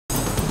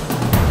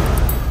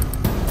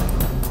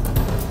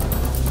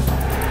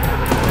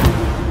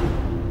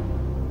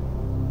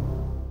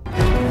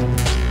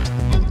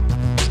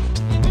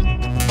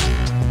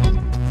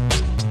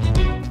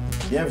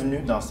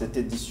dans cette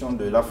édition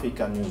de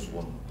l'Africa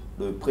Newsroom,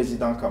 le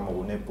président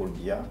camerounais Paul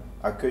Biya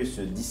accueille ce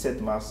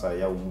 17 mars à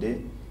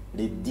Yaoundé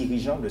les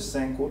dirigeants de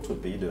 5 autres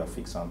pays de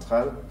l'Afrique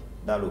centrale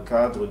dans le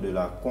cadre de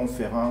la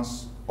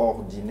conférence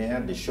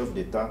ordinaire des chefs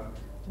d'État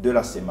de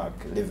la CEMAC.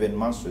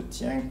 L'événement se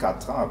tient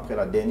 4 ans après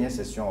la dernière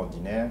session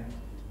ordinaire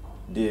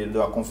de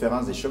la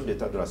conférence des chefs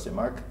d'État de la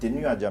CEMAC,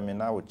 tenue à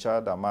N'Djamena au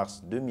Tchad en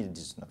mars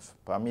 2019.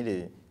 Parmi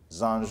les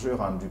enjeux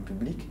rendus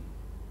publics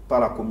par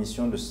la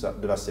commission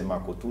de la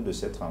CEMAC autour de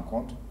cette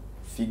rencontre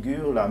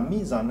figure la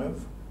mise en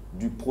œuvre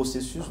du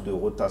processus de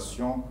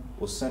rotation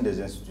au sein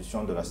des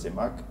institutions de la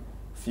CEMAC.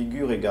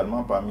 Figure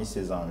également parmi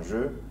ces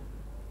enjeux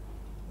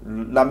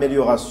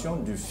l'amélioration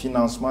du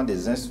financement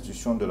des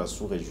institutions de la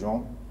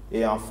sous-région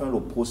et enfin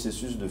le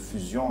processus de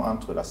fusion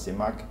entre la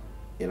CEMAC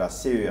et la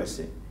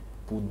CEEAC.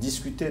 Pour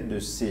discuter de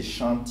ces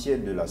chantiers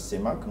de la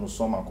CEMAC, nous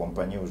sommes en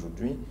compagnie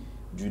aujourd'hui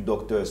du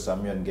docteur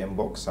Samuel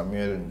Nguembock.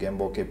 Samuel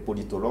Nguembock est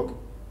politologue,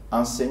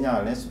 enseignant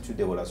à l'Institut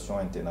des relations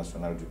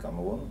internationales du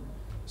Cameroun.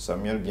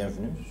 Samuel,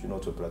 bienvenue sur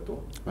notre plateau.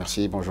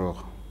 Merci,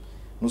 bonjour.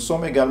 Nous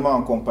sommes également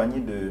en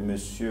compagnie de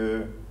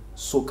M.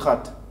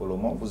 Socrate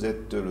Olomo. Vous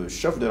êtes le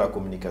chef de la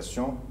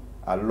communication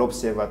à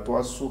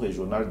l'Observatoire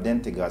sous-régional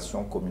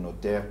d'intégration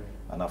communautaire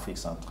en Afrique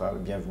centrale.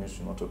 Bienvenue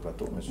sur notre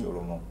plateau, M.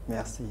 Olomo.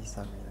 Merci,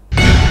 Samuel.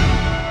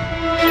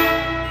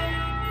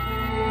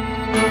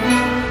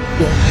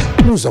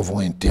 Donc, nous avons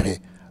intérêt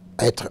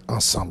à être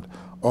ensemble.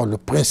 Or, le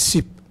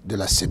principe de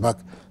la CEMAC,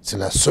 c'est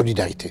la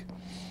solidarité.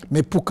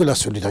 Mais pour que la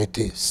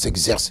solidarité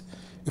s'exerce,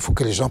 il faut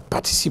que les gens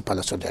participent à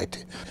la solidarité.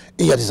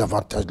 Et il y a des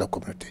avantages de la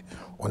communauté.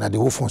 On a des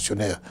hauts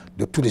fonctionnaires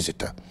de tous les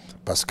États.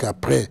 Parce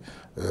qu'après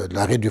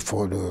l'arrêt du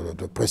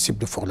principe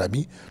de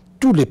Fort-Lamy,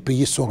 tous les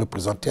pays sont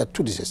représentés à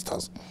toutes les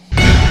instances.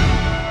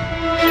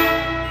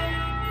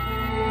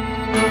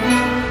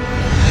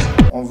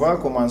 On va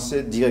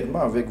commencer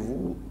directement avec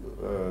vous,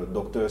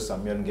 docteur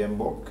Samuel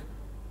Nguembock.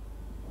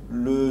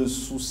 Le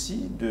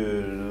souci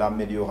de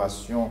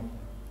l'amélioration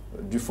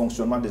du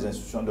fonctionnement des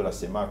institutions de la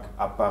CEMAC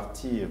à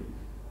partir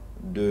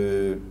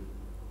de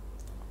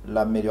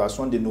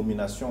l'amélioration des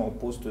nominations au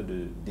poste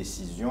de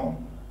décision,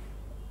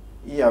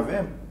 il y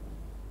avait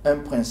un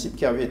principe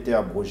qui avait été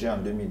abrogé en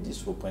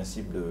 2010, le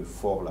principe de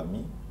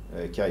Fort-Lamy,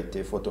 qui a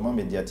été fortement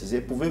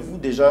médiatisé. Pouvez-vous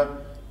déjà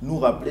nous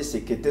rappeler ce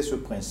qu'était ce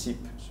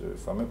principe, ce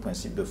fameux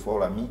principe de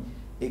Fort-Lamy,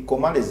 et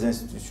comment les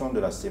institutions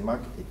de la CEMAC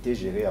étaient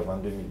gérées avant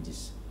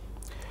 2010?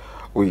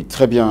 Oui,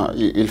 très bien.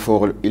 Il faut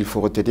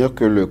retenir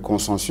que le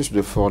consensus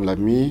de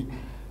Fort-Lamy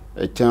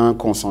était un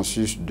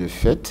consensus de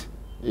fait,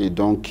 et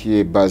donc qui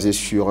est basé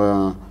sur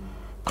un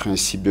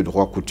principe de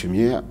droit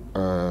coutumier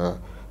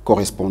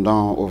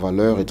correspondant aux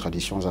valeurs et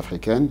traditions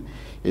africaines,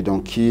 et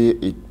donc qui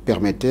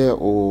permettait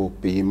aux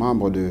pays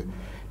membres de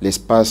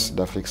l'espace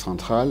d'Afrique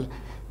centrale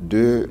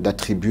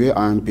d'attribuer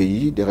à un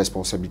pays des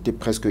responsabilités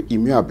presque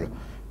immuables,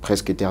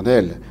 presque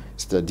éternelles.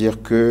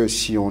 C'est-à-dire que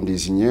si on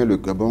désignait le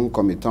Gabon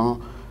comme étant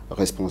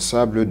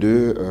responsable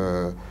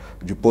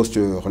du poste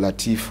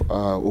relatif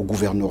au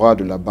gouvernorat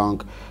de la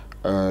Banque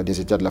des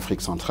États de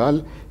l'Afrique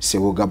centrale, c'est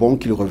au Gabon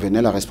qu'il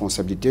revenait la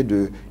responsabilité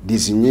de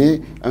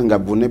désigner un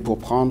Gabonais pour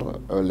prendre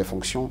les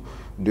fonctions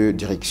de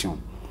direction.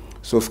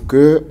 Sauf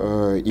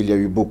qu'il y a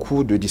eu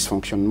beaucoup de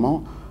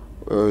dysfonctionnements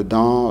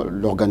dans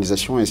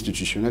l'organisation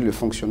institutionnelle, le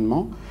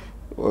fonctionnement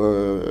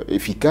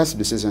efficace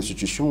de ces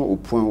institutions, au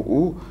point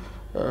où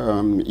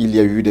il y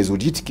a eu des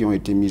audits qui ont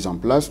été mis en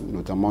place,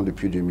 notamment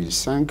depuis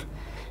 2005,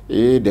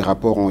 et des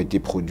rapports ont été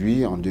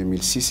produits en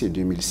 2006 et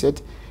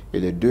 2007, et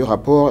les deux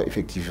rapports,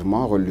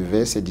 effectivement,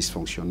 relevaient ces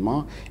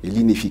dysfonctionnements et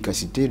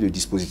l'inefficacité de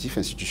dispositifs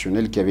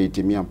institutionnels qui avaient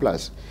été mis en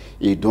place.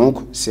 Et donc,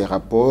 ces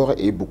rapports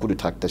et beaucoup de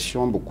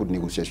tractations, beaucoup de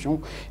négociations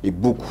et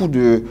beaucoup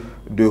de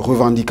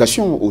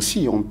revendications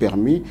aussi ont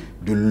permis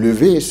de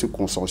lever ce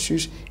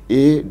consensus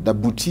et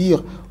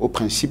d'aboutir au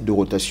principe de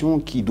rotation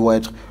qui doit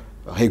être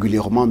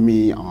régulièrement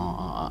mis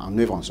en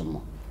œuvre en ce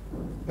moment.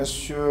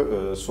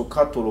 Monsieur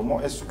Socrate Olomo,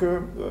 est-ce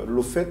que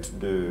le fait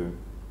de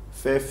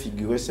faire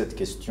figurer cette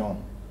question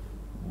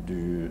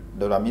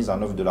de la mise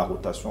en œuvre de la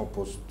rotation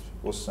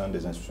au sein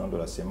des institutions de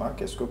la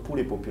CEMAC, est-ce que pour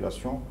les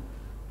populations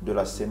de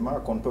la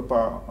CEMAC,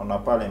 on n'a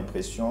pas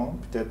l'impression,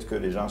 peut-être que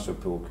les gens se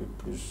préoccupent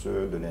plus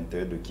de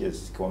l'intérêt de qui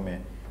est-ce qu'on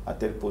met à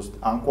tel poste?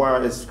 En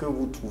quoi est-ce que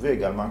vous trouvez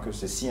également que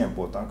c'est si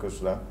important que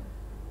cela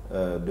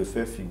de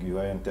faire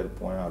figurer un tel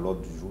point à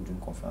l'ordre du jour d'une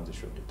conférence des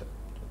chefs d'État?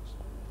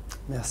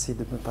 Merci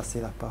de me passer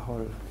la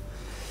parole.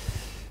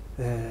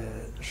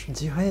 Je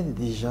dirais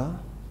déjà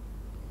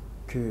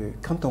que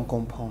quand on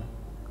comprend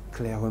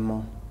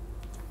clairement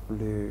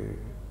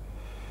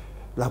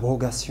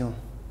l'abrogation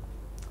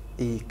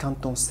et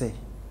quand on sait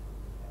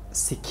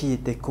ce qui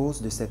était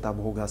cause de cette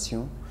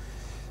abrogation,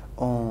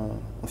 on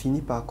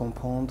finit par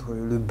comprendre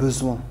le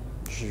besoin,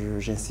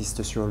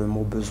 j'insiste sur le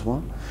mot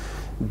besoin,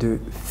 de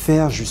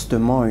faire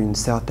justement une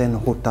certaine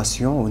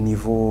rotation au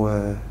niveau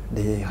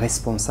des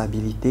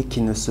responsabilités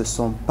qui ne se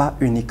sont pas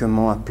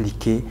uniquement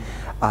appliquées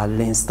à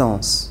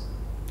l'instance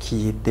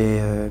qui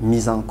était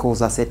mise en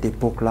cause à cette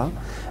époque-là,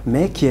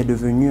 mais qui est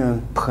devenu un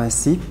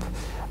principe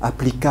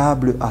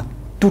applicable à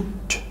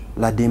toute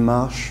la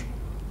démarche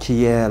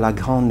qui est la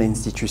grande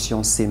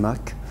institution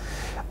CEMAC.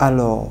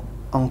 Alors,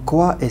 en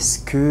quoi est-ce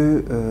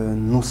que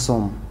nous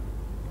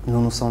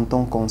nous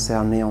sentons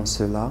concernés en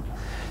cela?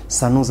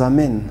 Ça nous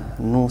amène,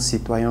 nous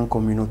citoyens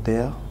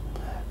communautaires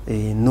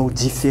et nos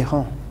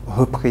différents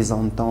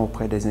représentants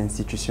auprès des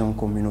institutions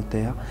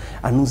communautaires,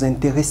 à nous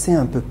intéresser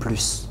un peu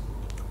plus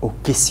aux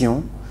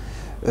questions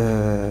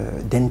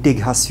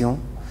d'intégration,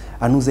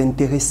 à nous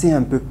intéresser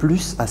un peu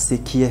plus à ce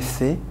qui est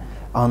fait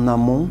en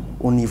amont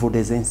au niveau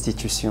des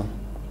institutions.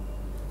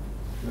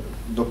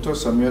 Docteur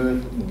Samuel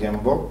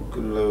Nguembock,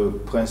 le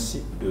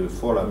principe de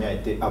Fort Lamy a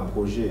été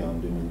abrogé en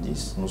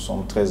 2010. Nous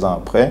sommes 13 ans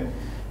après.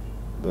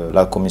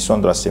 La commission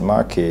de la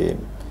CEMAC et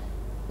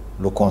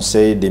le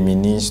Conseil des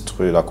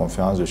ministres et la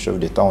conférence de chefs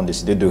d'État ont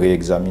décidé de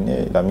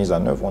réexaminer la mise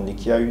en œuvre. On dit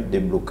qu'il y a eu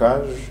des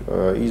blocages.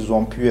 Ils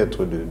ont pu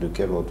être de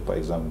quel ordre, par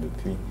exemple,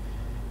 depuis?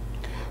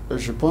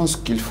 Je pense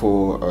qu'il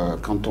faut,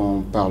 quand on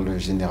parle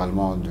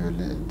généralement de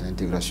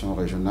l'intégration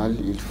régionale,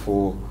 il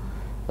faut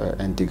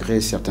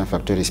intégrer certains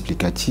facteurs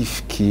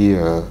explicatifs qui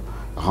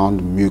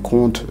rendent mieux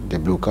compte des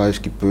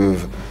blocages qui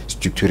peuvent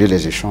structurer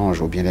les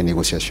échanges ou bien les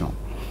négociations.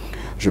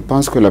 Je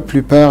pense que la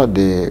plupart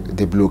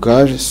des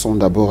blocages sont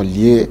d'abord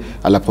liés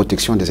à la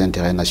protection des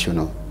intérêts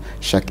nationaux.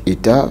 Chaque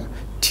État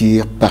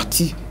tire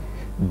parti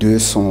de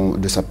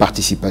sa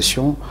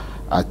participation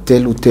à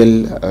tel ou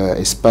tel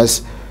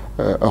espace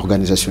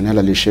organisationnel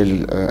à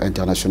l'échelle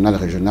internationale,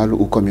 régionale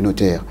ou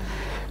communautaire.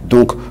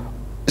 Donc,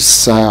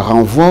 ça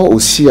renvoie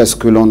aussi à ce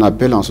que l'on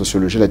appelle en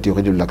sociologie la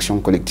théorie de l'action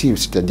collective,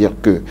 c'est-à-dire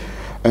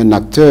qu'un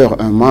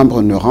acteur, un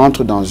membre ne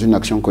rentre dans une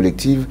action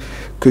collective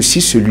que si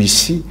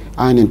celui-ci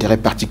a un intérêt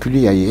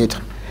particulier à y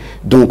être.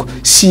 Donc,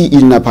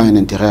 s'il n'a pas un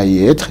intérêt à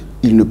y être,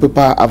 il ne peut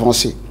pas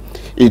avancer.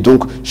 Et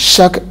donc,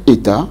 chaque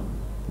État,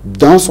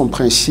 dans son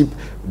principe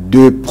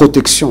de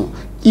protection,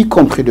 y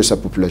compris de sa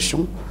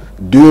population,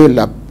 de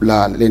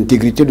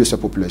l'intégrité de sa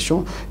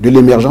population, de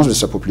l'émergence de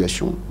sa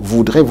population,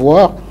 voudrait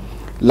voir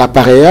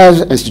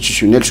l'appareillage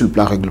institutionnel sur le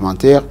plan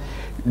réglementaire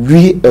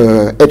lui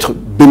être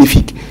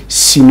bénéfique.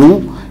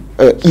 Sinon,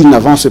 il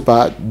n'avance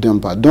pas d'un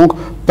pas. Donc,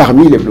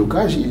 parmi les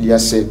blocages, il y a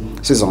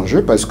ces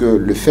enjeux parce que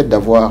le fait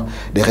d'avoir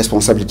des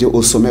responsabilités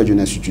au sommet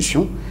d'une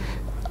institution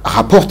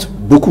rapporte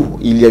beaucoup.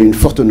 Il y a une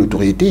forte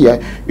notoriété, il y a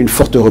une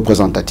forte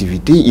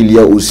représentativité, il y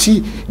a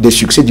aussi des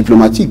succès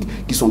diplomatiques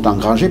qui sont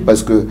engrangés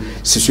parce que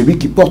c'est celui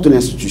qui porte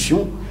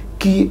l'institution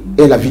qui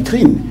est la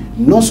vitrine,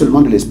 non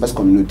seulement de l'espace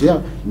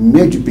communautaire,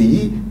 mais du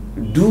pays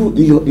d'où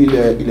il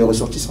est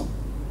ressortissant.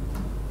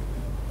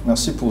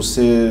 Merci pour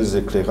ces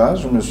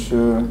éclairages,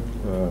 Monsieur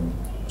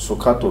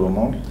Socrate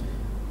Olomo.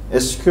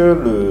 Est-ce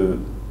que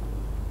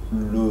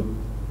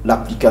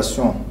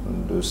l'application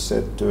de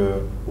cette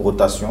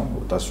rotation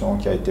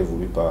qui a été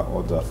voulue par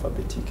ordre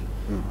alphabétique,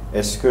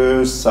 est-ce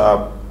que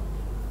ça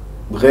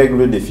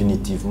règle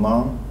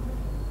définitivement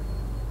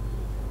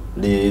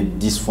les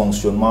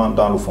dysfonctionnements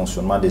dans le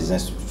fonctionnement des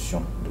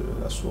institutions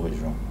de la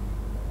sous-région?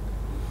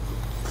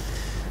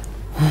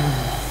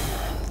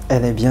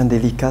 Elle est bien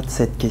délicate,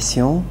 cette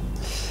question.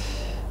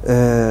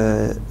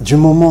 Du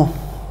moment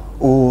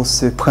où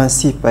ce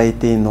principe a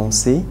été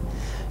énoncé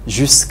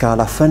jusqu'à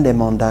la fin des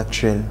mandats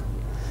actuels,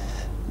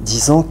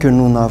 disons que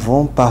nous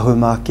n'avons pas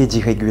remarqué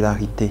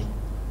d'irrégularité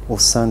au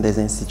sein des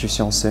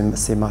institutions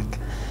CEMAC.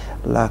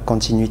 La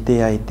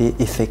continuité a été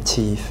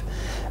effective,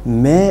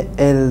 mais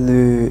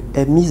elle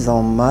est mise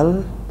en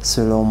mal,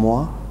 selon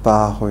moi,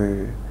 par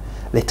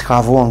les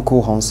travaux en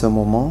cours en ce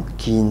moment,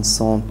 qui ne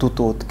sont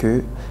tout autres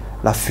que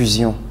la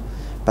fusion.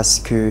 Parce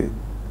que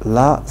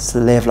là se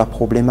lève la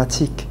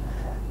problématique.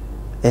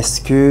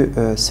 Est-ce que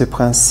ce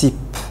principe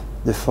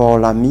de Fort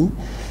Lamy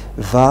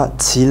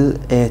va-t-il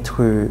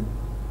être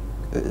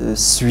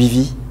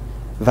suivi?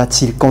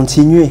 Va-t-il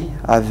continuer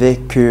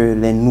avec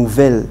les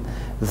nouvelles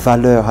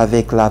valeurs,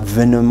 avec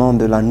l'avènement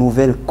de la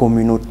nouvelle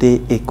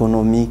communauté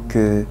économique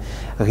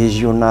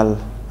régionale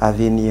à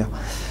venir?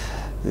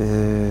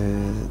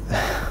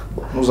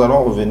 Nous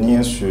allons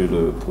revenir sur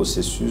le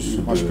processus.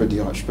 Moi, je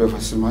peux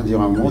facilement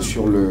dire un mot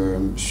sur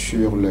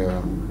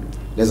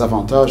les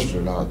avantages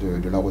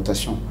de la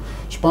rotation.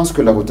 Je pense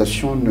que la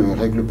rotation ne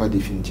règle pas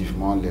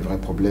définitivement les vrais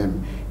problèmes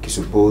qui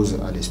se posent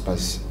à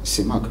l'espace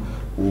CEMAC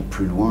ou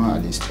plus loin à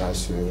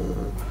l'espace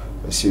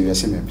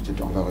CEEAC, mais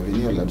peut-être on va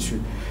revenir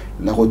là-dessus.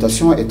 La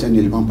rotation est un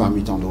élément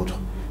parmi tant d'autres.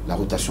 La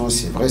rotation,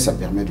 c'est vrai, ça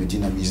permet de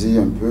dynamiser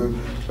un peu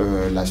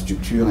la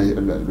structure,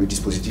 le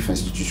dispositif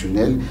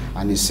institutionnel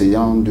en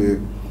essayant de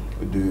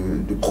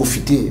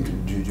profiter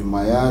du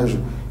maillage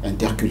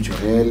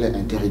interculturel,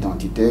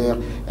 interidentitaire,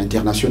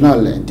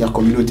 international,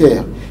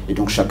 intercommunautaire. Et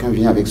donc chacun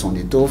vient avec son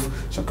étoffe,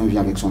 chacun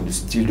vient avec son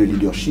style de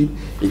leadership,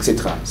 etc.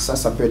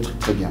 Ça peut être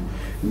très bien.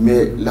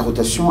 Mais la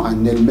rotation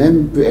en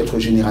elle-même peut être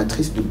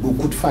génératrice de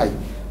beaucoup de failles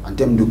en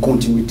termes de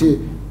continuité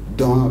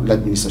dans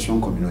l'administration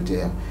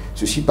communautaire.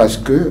 Ceci parce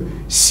que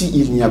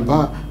s'il n'y a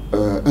pas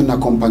un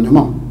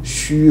accompagnement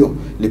sur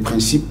les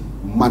principes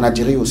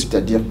managériaux,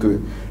 c'est-à-dire que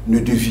ne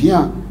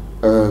devient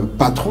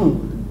patron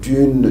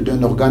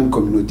d'un organe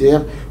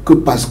communautaire que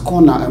parce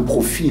qu'on a un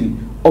profil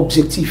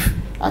objectif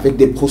avec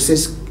des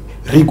process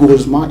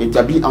rigoureusement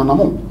établis en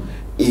amont.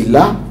 Et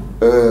là,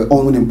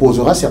 on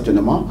imposera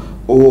certainement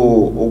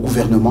au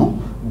gouvernement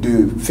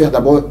de faire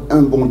d'abord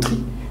un bon tri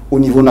au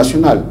niveau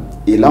national.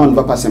 Et là, on ne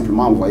va pas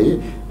simplement envoyer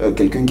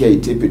quelqu'un qui a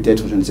été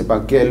peut-être, je ne sais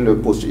pas quel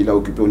poste il a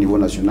occupé au niveau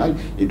national,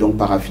 et donc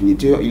par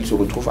affinité, il se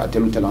retrouve à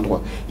tel ou tel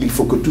endroit. Il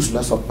faut que tout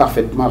cela soit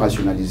parfaitement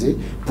rationalisé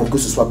pour que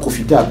ce soit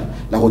profitable.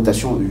 La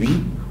rotation, oui,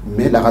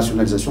 mais la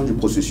rationalisation du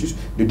processus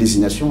de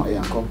désignation est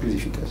encore plus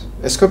efficace.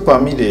 Est-ce que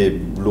parmi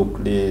les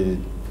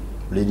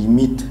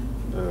limites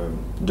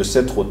de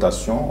cette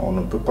rotation, on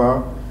ne peut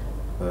pas,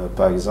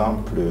 par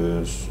exemple,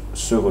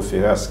 se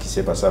référer à ce qui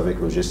s'est passé avec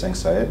le G5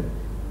 Sahel?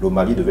 Le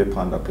Mali devait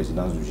prendre la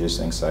présidence du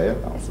G5 Sahel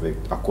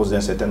à cause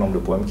d'un certain nombre de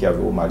problèmes qu'il y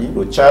avait au Mali.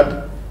 Le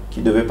Tchad,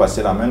 qui devait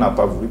passer la main, n'a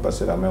pas voulu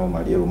passer la main au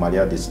Mali, et le Mali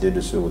a décidé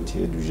de se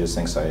retirer du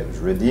G5 Sahel. Je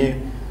veux dire,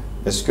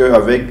 est-ce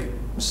qu'avec,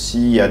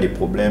 s'il y a des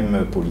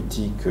problèmes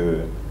politiques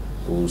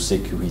ou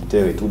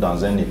sécuritaires et tout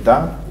dans un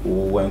État,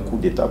 ou un coup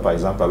d'État par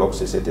exemple, alors que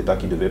c'est cet État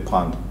qui devait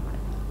prendre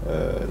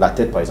la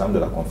tête par exemple de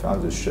la conférence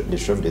des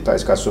chefs d'État,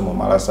 est-ce qu'à ce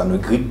moment-là, ça ne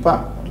grippe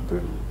pas un peu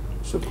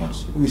ce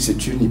principe? Oui,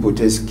 c'est une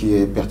hypothèse qui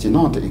est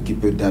pertinente et qui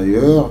peut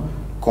d'ailleurs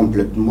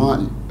complètement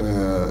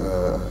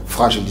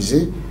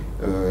fragiliser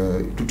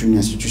toute une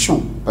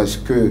institution. Parce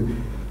que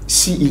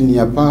s'il n'y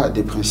a pas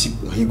des principes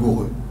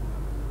rigoureux,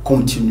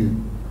 continus,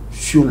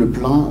 sur le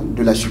plan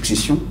de la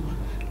succession,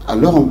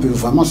 alors on peut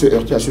vraiment se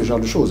heurter à ce genre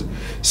de choses.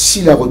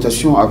 Si la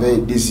rotation avait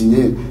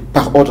désigné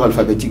par ordre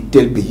alphabétique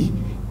tel pays,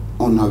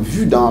 on a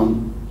vu dans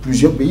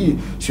plusieurs pays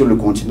sur le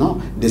continent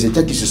des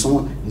États qui se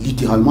sont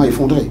littéralement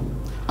effondrés.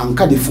 En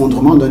cas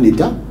d'effondrement d'un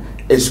État,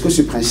 est-ce que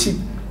ce principe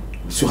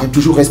sera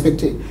toujours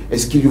respecté?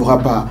 Est-ce qu'il n'y aura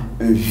pas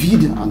un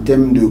vide en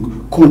termes de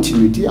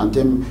continuité, en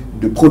termes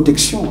de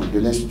protection de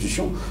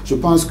l'institution? Je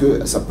pense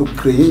que ça peut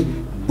créer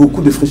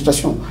beaucoup de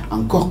frustration,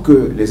 encore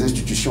que les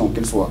institutions,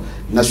 qu'elles soient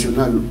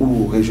nationales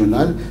ou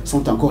régionales,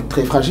 sont encore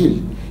très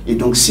fragiles. Et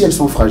donc, si elles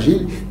sont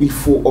fragiles, il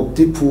faut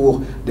opter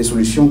pour des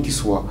solutions qui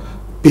soient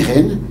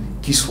pérennes,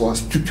 qui soient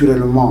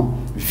structurellement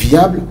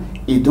viables,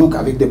 et donc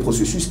avec des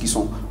processus qui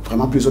sont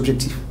vraiment plus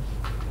objectifs.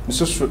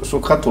 Monsieur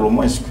Socrate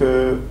Olomo, est-ce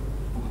que,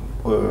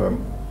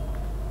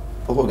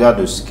 au regard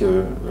de ce que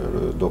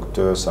le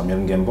docteur Samuel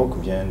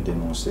Nguembock vient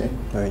d'énoncer,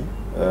 oui,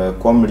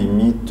 comme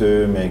limite,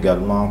 mais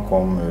également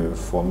comme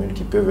formules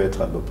qui peuvent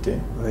être adoptées,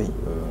 oui,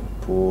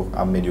 pour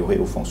améliorer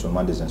le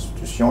fonctionnement des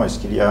institutions, est-ce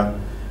qu'il y a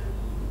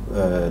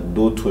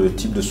d'autres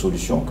types de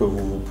solutions que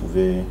vous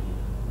pouvez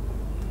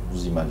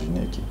vous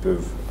imaginer qui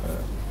peuvent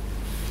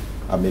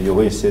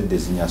améliorer cette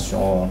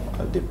désignation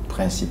des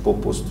principaux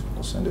postes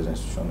au sein des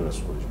institutions de la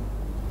sous-région?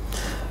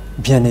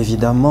 Bien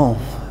évidemment,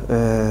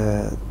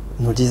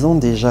 nous disons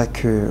déjà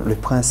que le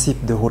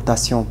principe de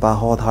rotation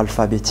par ordre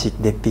alphabétique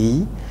des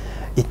pays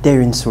était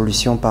une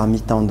solution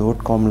parmi tant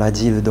d'autres, comme l'a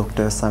dit le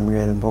docteur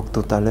Samuel Nguembock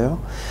tout à l'heure,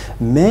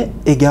 mais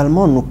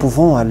également nous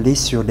pouvons aller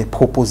sur des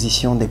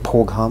propositions, des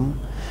programmes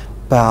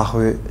par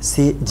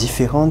ces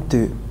différentes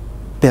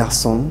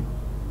personnes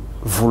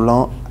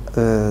voulant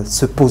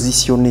se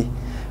positionner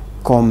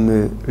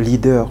comme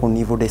leader au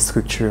niveau des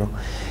structures.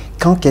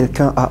 Quand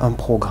quelqu'un a un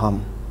programme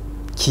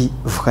qui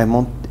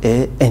vraiment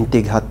est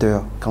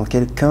intégrateur, quand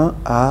quelqu'un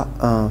a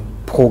un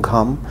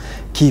programme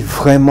qui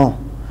vraiment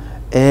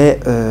est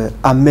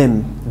à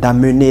même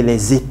d'amener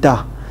les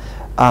États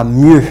à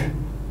mieux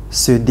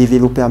se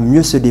développer, à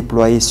mieux se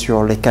déployer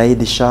sur les cahiers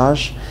des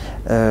charges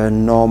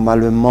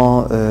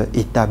normalement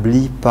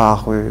établis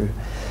par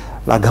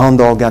la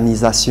grande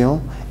organisation,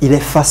 il est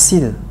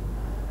facile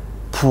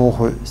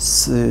pour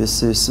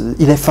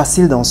il est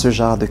facile dans ce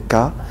genre de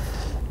cas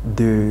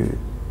de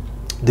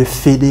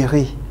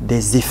fédérer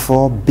des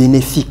efforts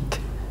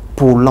bénéfiques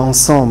pour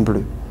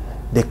l'ensemble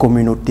des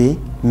communautés,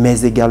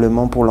 mais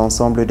également pour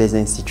l'ensemble des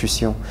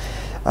institutions.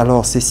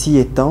 Alors, ceci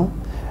étant,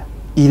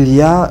 il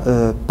y a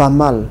pas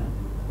mal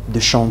de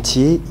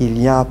chantiers, il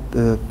y a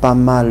pas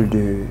mal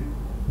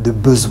de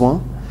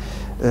besoins.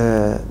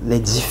 Les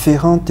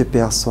différentes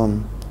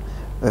personnes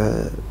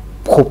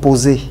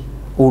proposées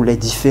ou les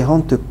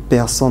différentes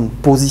personnes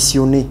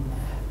positionnées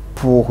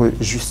pour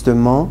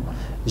justement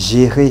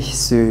gérer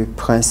ce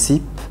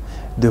principe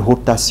de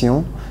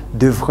rotation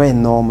devraient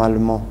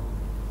normalement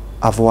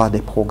avoir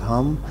des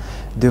programmes,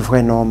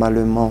 devraient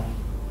normalement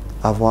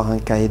avoir un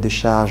cahier de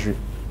charges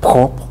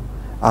propre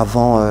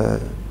avant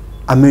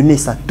amener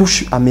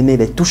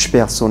les touches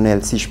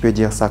personnelles, si je peux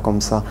dire ça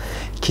comme ça,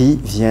 qui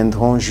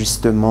viendront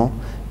justement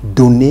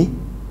donner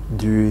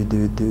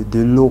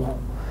de l'eau,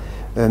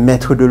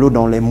 mettre de l'eau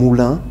dans les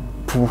moulins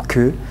pour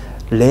que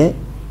les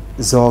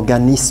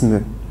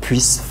organismes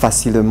puissent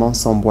facilement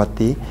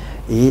s'emboîter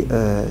et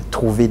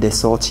trouver des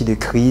sorties de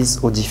crise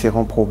aux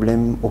différents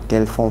problèmes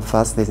auxquels font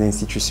face les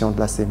institutions de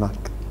la CEMAC.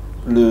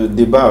 Le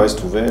débat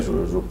reste ouvert,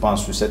 je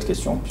pense, sur cette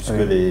question, puisque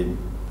oui,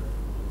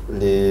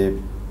 les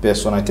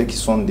personnalités qui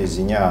sont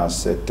désignées à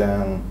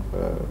certains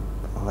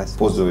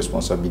postes de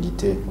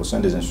responsabilité au sein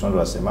des institutions de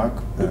la CEMAC,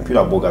 oui, depuis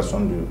l'abrogation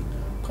du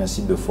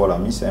principe de foi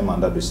l'ami, c'est un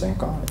mandat de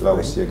 5 ans. Là,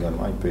 oui, aussi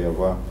également, il peut y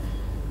avoir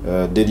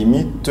des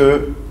limites.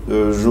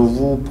 Je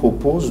vous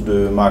propose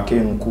de marquer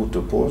une courte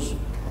pause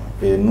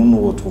Et nous nous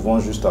retrouvons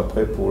juste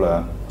après pour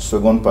la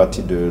seconde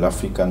partie de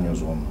l'African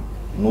Newsroom.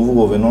 Nous vous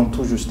revenons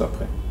tout juste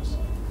après.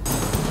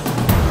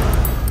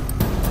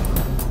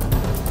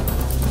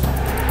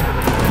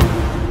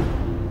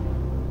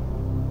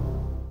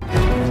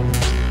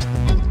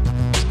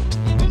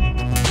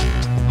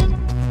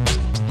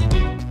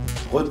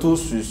 Retour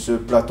sur ce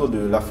plateau de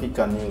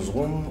l'African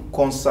Newsroom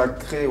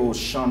consacré au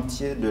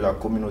chantier de la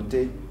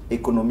communauté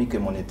économique et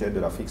monétaire de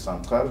l'Afrique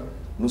centrale.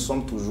 Nous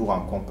sommes toujours en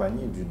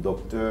compagnie du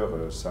docteur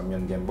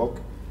Samuel Nguembock,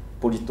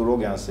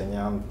 politologue et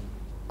enseignant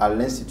à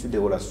l'Institut des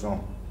relations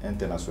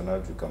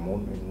internationales du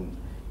Cameroun, une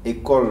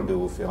école de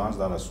référence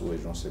dans la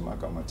sous-région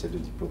CEMAC en matière de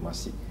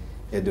diplomatie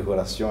et de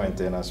relations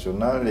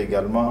internationales,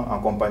 également en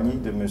compagnie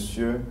de M.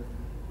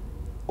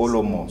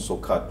 Olomo,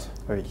 Socrate,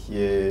 oui, qui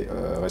est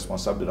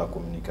responsable de la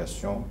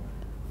communication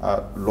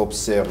à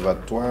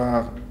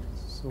l'Observatoire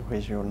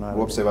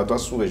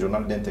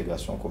sous-régional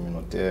d'intégration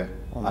communautaire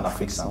en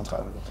Afrique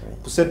centrale. Oui.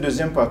 Pour cette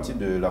deuxième partie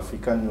de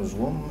l'African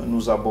Newsroom,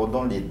 nous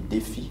abordons les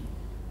défis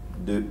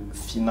de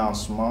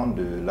financement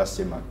de la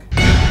CEMAC.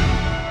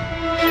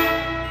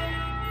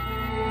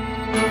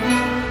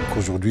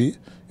 Aujourd'hui,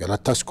 il y a la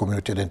taxe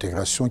communautaire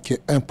d'intégration qui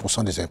est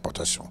 1% des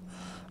importations.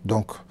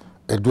 Donc,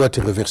 elle doit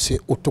être reversée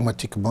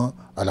automatiquement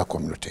à la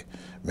communauté.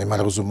 Mais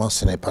malheureusement,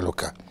 ce n'est pas le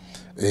cas.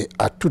 Et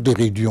à toutes les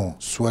réunions,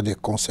 soit des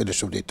conseils de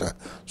chefs d'État,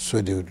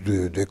 soit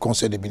des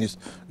conseils des ministres,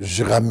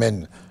 je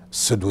ramène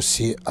ce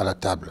dossier à la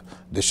table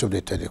des chefs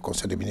d'État et des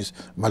conseils des ministres.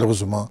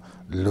 Malheureusement,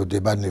 le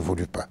débat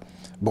n'évolue pas.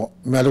 Bon,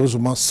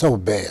 malheureusement, ça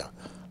obère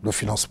le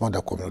financement de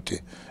la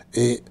communauté.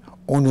 Et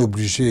on est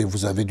obligé,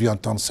 vous avez dû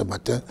entendre ce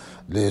matin,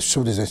 les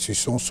chefs des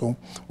institutions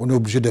on est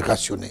obligé de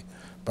rationner.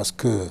 Parce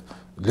que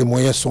les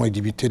moyens sont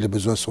illimités, les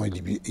besoins sont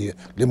illimités.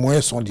 Les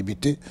moyens sont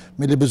limités,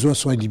 mais les besoins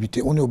sont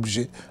illimités. On est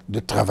obligé de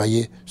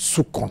travailler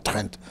sous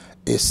contrainte.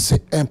 Et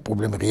c'est un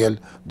problème réel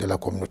de la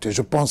communauté.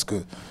 Je pense que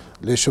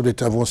les chefs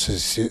d'État vont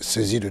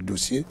saisir le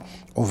dossier.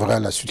 On verra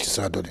la suite qui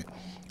sera donnée.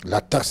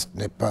 La taxe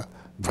n'est pas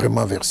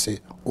vraiment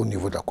versée au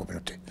niveau de la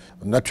communauté.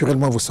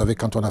 Naturellement, vous savez,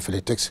 quand on a fait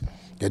les textes,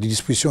 il y a des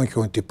dispositions qui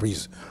ont été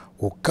prises.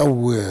 Au cas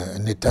où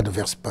un État ne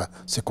verse pas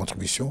ses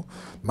contributions,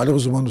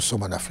 malheureusement, nous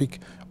sommes en Afrique,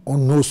 on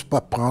n'ose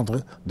pas prendre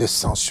des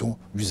sanctions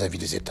vis-à-vis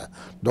des États.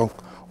 Donc,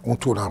 on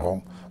tourne en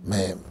rond.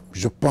 Mais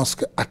je pense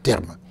qu'à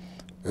terme,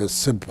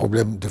 ce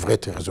problème devrait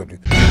être résolu.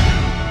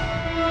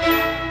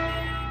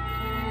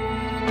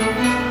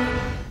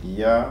 Il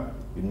y a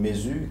une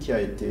mesure qui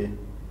a été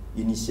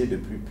initiée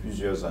depuis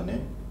plusieurs années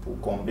pour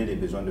combler les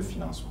besoins de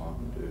financement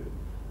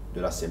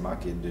de la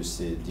CEMAC et de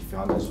ses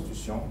différentes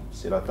institutions.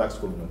 C'est la taxe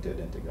communautaire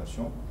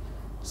d'intégration.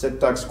 Cette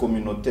taxe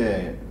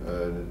communautaire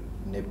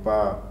n'est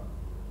pas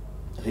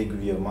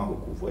régulièrement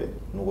recouvrée.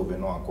 Nous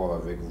revenons encore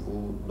avec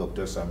vous,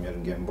 Dr Samuel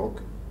Nguembock,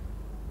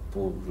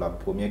 pour la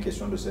première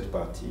question de cette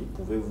partie.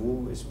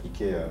 Pouvez-vous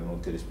expliquer à nos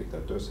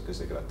téléspectateurs ce que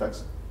c'est que la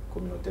taxe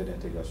communautaire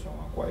d'intégration,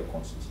 en quoi elle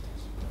consiste?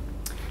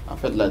 En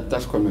fait, la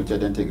taxe communautaire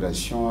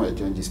d'intégration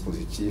est un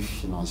dispositif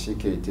financier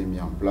qui a été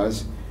mis en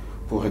place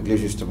pour régler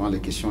justement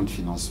les questions de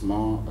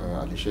financement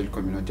à l'échelle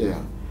communautaire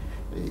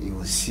et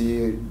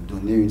aussi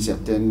donner une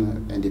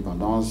certaine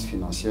indépendance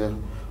financière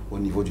au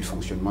niveau du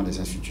fonctionnement des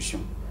institutions.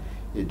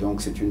 Et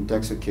donc, c'est une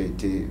taxe qui a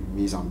été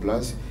mise en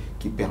place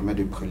qui permet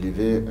de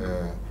prélever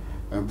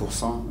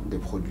 1% des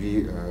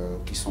produits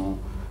qui sont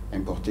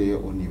importés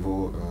au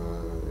niveau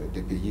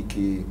des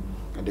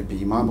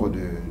pays membres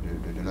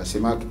de la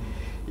CEMAC.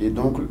 Et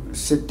donc,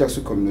 cette taxe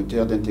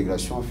communautaire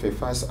d'intégration fait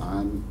face à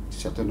un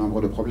certain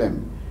nombre de problèmes.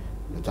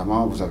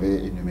 Notamment, vous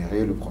avez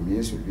énuméré le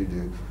premier, celui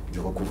du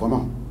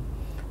recouvrement.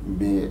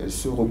 Mais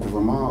ce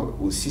recouvrement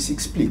aussi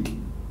s'explique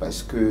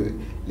parce que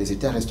les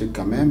États restent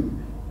quand même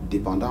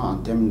dépendants en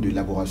termes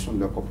d'élaboration de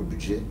leur propre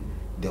budget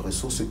des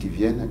ressources qui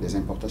viennent des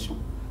importations,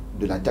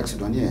 de la taxe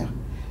douanière.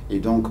 Et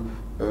donc,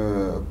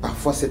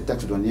 parfois, cette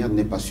taxe douanière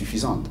n'est pas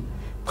suffisante.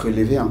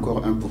 Prélever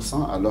encore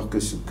 1% alors que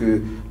ce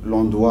que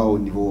l'on doit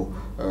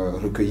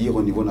recueillir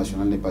au niveau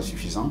national n'est pas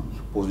suffisant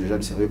pose déjà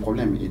de sérieux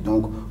problèmes et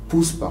donc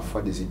pousse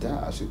parfois des États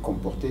à se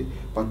comporter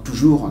pas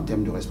toujours en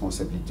termes de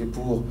responsabilité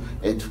pour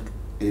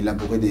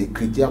élaborer des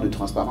critères de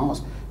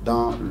transparence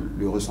dans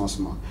le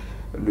recensement.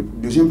 Le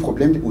deuxième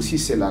problème aussi,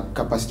 c'est la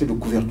capacité de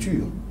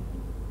couverture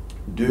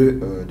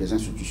des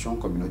institutions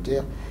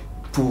communautaires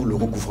pour le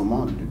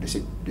recouvrement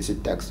de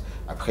cette taxe.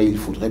 Après, il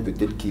faudrait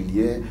peut-être qu'il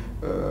y ait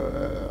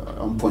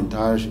un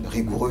pointage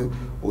rigoureux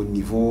au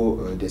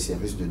niveau des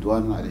services de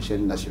douane à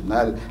l'échelle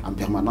nationale, en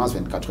permanence,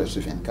 24 heures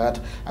sur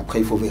 24. Après,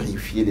 il faut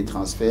vérifier les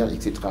transferts,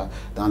 etc.,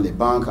 dans les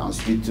banques,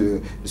 ensuite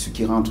ce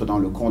qui rentre dans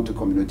le compte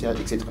communautaire,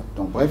 etc.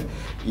 Donc bref,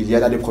 il y a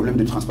là des problèmes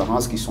de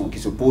transparence qui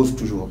se posent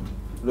toujours.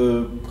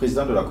 Le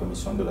président de la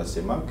commission de la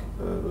CEMAC,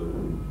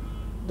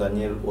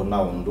 Daniel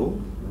Onaondo,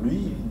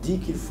 lui dit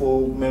qu'il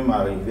faut même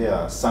arriver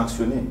à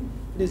sanctionner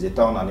les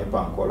États, on n'en est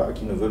pas encore là,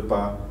 qui ne veulent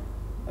pas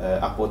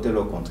apporter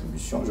leur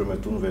contribution. Je me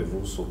tourne vers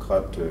vous,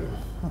 Socrate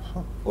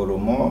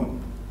Olomo.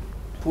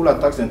 Pour la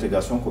taxe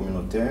d'intégration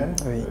communautaire,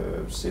 oui,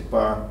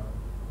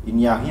 il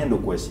n'y a rien de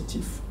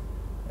coercitif,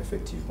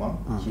 effectivement,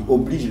 qui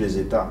oblige les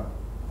États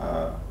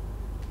à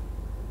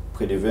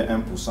prélever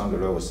 1% de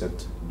leurs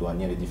recettes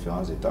douanières des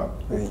différents États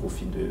au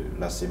profit de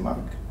la CEMAC.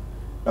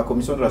 La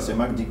commission de la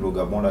CEMAC dit que le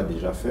Gabon l'a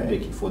déjà fait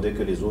et qu'il faudrait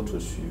que les autres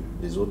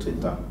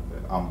États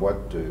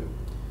emboîtent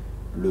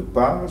le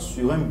pas.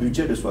 Sur un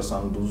budget de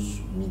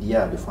 72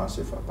 milliards de francs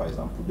CFA, par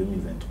exemple, pour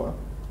 2023,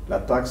 la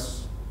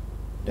taxe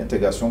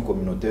d'intégration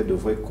communautaire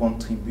devrait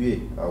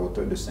contribuer à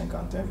hauteur de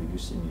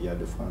 51,6 milliards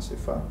de francs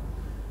CFA.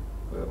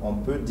 On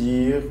peut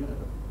dire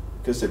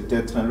que c'est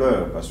peut-être un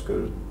leurre parce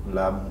que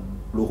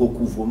le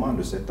recouvrement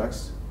de cette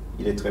taxe,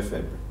 il est très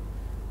faible.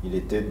 Il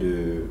était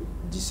de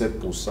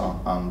 17%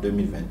 en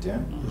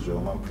 2021,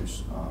 légèrement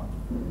plus en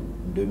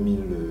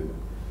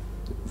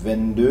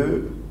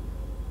 2022.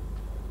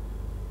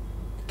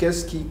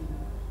 Qu'est-ce qui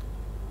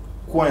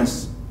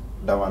coince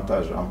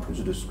davantage en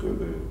plus de ce que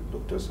le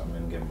docteur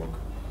Samuel Nguembock?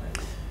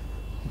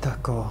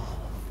 D'accord.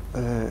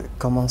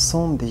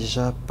 Commençons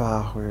déjà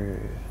par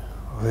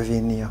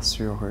revenir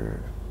sur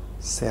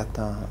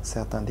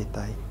certains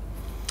détails.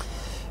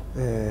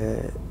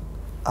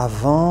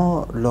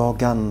 Avant,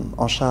 l'organe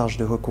en charge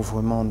de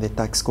recouvrement des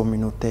taxes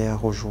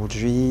communautaires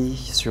aujourd'hui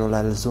sur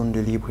la zone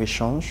de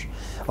libre-échange,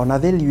 on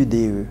avait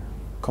l'UDE.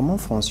 Comment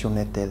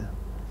fonctionnait-elle?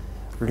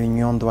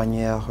 L'Union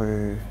douanière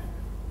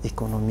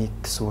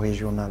économique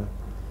sous-régionale.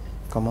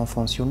 Comment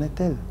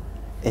fonctionnait-elle?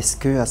 Est-ce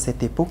qu'à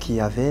cette époque, il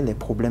y avait les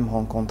problèmes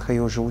rencontrés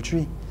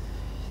aujourd'hui?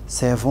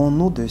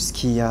 Servons-nous de ce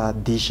qui a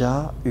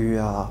déjà eu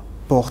à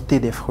porter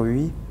des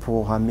fruits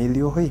pour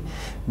améliorer.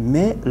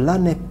 Mais là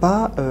n'est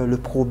pas le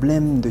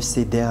problème de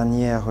ces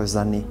dernières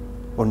années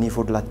au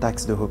niveau de la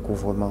taxe de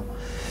recouvrement.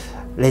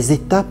 Les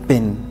États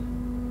peinent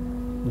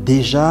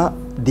déjà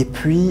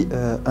depuis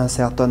un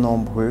certain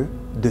nombre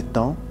de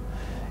temps.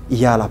 Il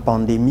y a la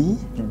pandémie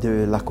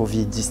de la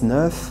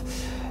Covid-19,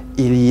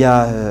 il y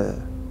a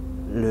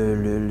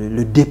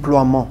le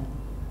déploiement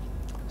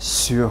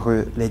sur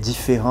les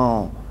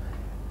différents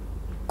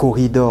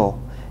corridors,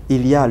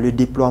 il y a le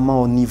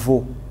déploiement au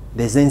niveau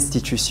des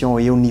institutions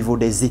et au niveau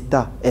des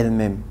États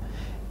elles-mêmes.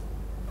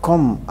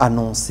 Comme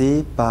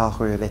annoncé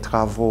par les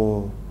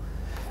travaux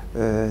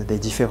des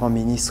différents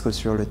ministres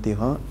sur le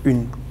terrain,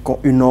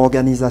 une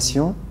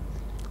organisation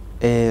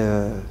est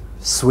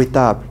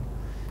souhaitable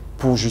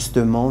pour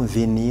justement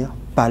venir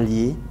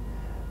pallier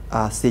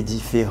à ces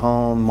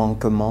différents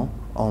manquements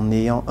en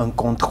ayant un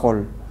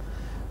contrôle,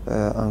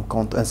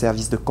 un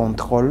service de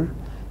contrôle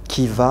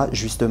qui va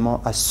justement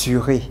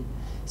assurer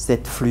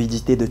cette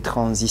fluidité de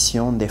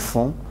transition des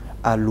fonds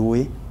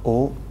alloués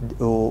au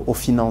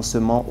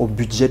financement, au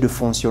budget de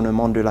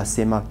fonctionnement de la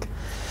CEMAC.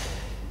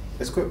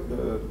 Est-ce que,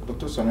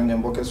 Dr Samuel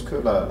Nguembock, est-ce que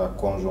la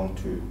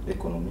conjoncture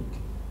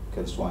économique,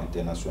 qu'elle soit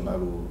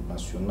internationale ou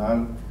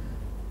nationale,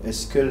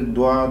 est-ce qu'elle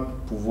doit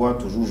pouvoir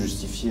toujours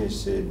justifier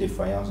ces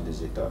défaillances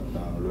des États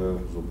dans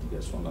leurs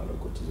obligations, dans leurs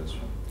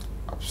cotisations?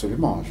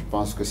 Absolument. Je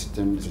pense que c'est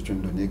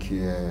une donnée qui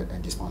est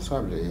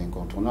indispensable et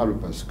incontournable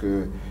parce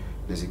que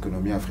les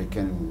économies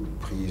africaines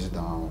prises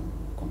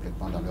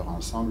complètement dans leur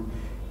ensemble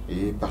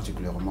et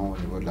particulièrement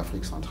au niveau de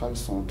l'Afrique centrale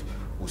sont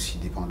aussi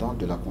dépendantes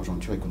de la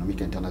conjoncture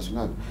économique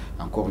internationale.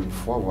 Encore une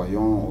fois,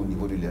 voyons au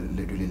niveau de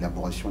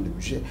l'élaboration des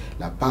budgets,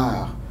 la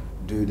part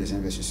des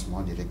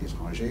investissements directs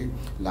étrangers,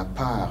 la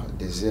part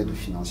des aides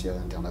financières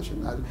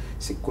internationales,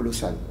 c'est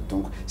colossal.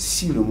 Donc,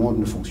 si le monde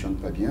ne fonctionne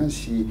pas bien,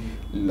 si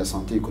la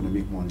santé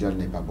économique mondiale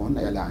n'est pas bonne,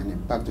 elle a un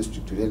impact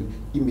structurel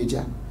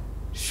immédiat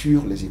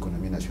sur les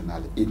économies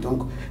nationales et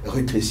donc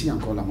rétrécit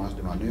encore la marge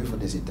de manœuvre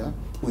des États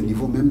au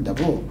niveau même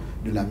d'abord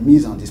de la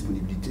mise en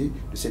disponibilité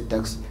de cette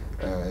taxe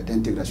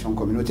d'intégration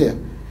communautaire.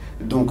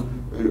 Donc,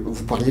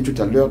 vous parliez tout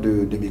à l'heure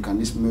de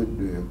mécanismes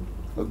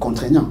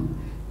contraignants.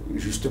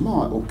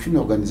 Justement, aucune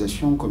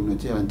organisation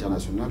communautaire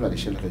internationale à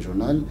l'échelle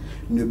régionale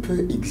ne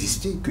peut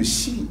exister que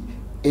si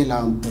elle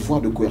a un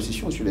pouvoir de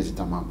coercition sur les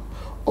États membres.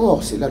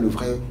 Or, c'est là le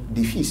vrai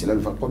défi, c'est là le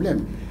vrai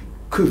problème.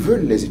 Que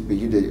veulent les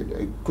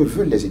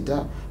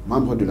États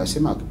membres de la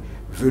CEMAC?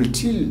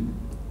 Veulent-ils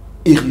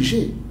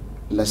ériger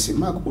la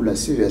CEMAC ou la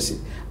CEEAC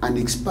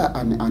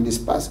en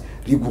espace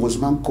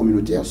rigoureusement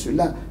communautaire?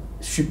 Cela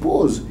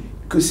suppose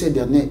que ces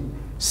derniers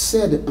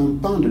cèdent un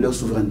pan de leur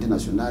souveraineté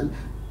nationale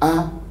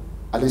à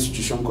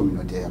l'institution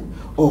communautaire.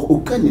 Or,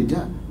 aucun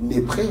État n'est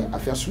prêt à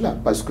faire cela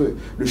parce que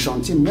le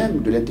chantier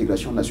même de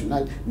l'intégration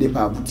nationale n'est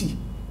pas abouti.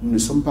 Nous ne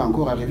sommes pas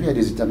encore arrivés à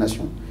des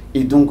États-nations.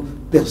 Et donc,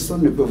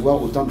 personne ne peut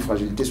voir autant de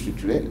fragilité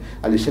structurelle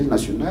à l'échelle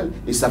nationale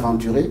et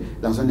s'aventurer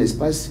dans un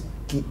espace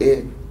qui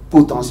est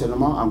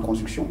potentiellement en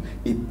construction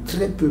et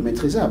très peu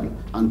maîtrisable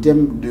en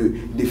termes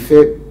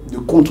d'effets de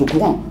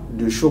contre-courant,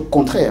 de chocs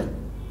contraires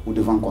ou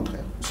de vents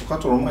contraires.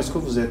 Socrate Olomo, est-ce que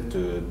vous êtes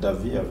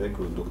d'avis avec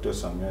le docteur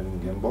Samuel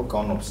Nguembock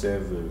quand on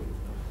observe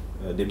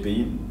des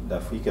pays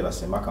d'Afrique et la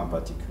CEMAC en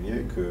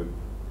particulier, que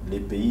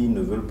les pays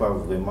ne veulent pas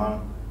vraiment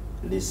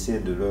laisser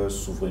de leur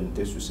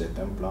souveraineté sur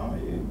certains plans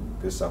et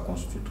que ça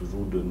constitue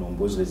toujours de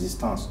nombreuses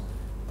résistances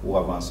pour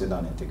avancer dans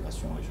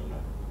l'intégration régionale?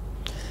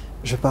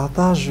 Je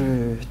partage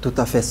tout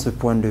à fait ce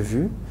point de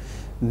vue,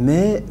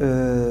 mais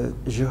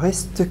je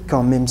reste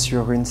quand même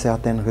sur une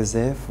certaine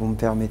réserve, vous me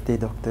permettez,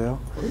 docteur.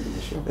 Oui,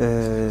 bien sûr.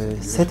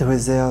 Cette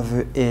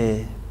réserve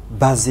est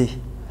basée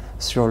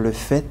sur le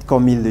fait,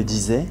 comme il le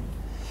disait,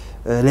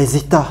 les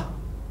États,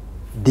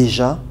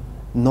 déjà,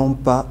 n'ont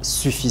pas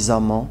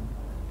suffisamment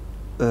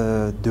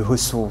de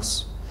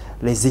ressources.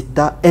 Les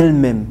États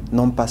elles-mêmes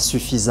n'ont pas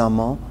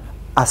suffisamment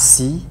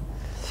assis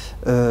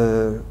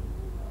le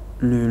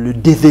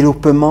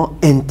développement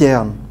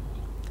interne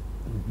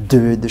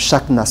de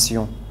chaque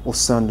nation au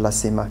sein de la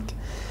CEMAC.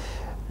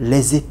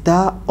 Les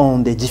États ont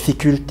des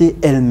difficultés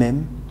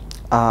elles-mêmes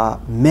à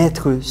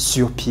mettre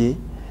sur pied,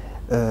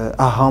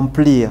 à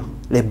remplir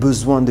les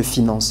besoins de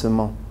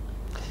financement.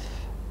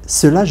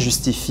 Cela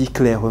justifie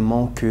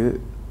clairement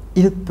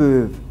qu'ils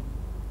peuvent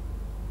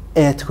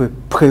être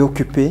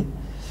préoccupés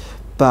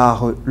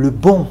par le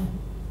bon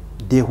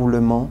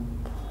déroulement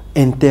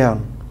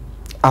interne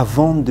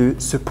avant de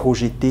se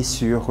projeter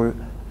sur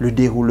le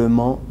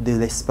déroulement de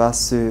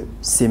l'espace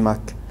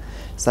CEMAC.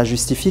 Ça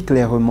justifie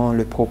clairement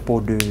le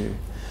propos de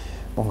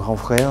mon grand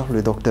frère,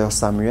 le docteur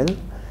Samuel,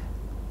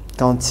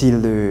 quand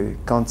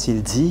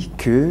il dit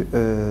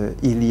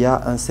qu'il y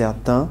a un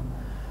certain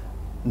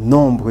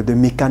nombre de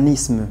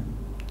mécanismes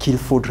qu'il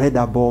faudrait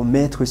d'abord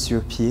mettre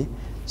sur pied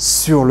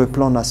sur le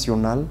plan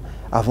national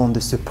avant de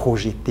se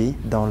projeter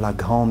dans la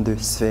grande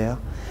sphère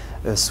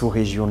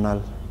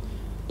sous-régionale.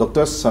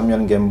 Docteur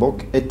Samuel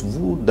Nguembock,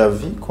 êtes-vous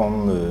d'avis,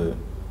 comme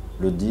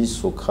le dit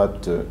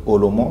Socrate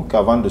Olomo,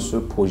 qu'avant de se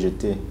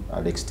projeter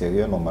à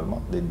l'extérieur,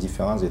 normalement, les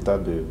différents États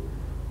de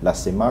la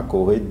CEMAC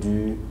auraient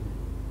dû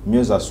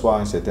mieux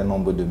asseoir un certain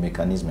nombre de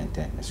mécanismes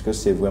internes? Est-ce que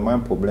c'est vraiment un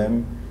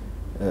problème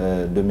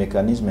de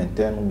mécanismes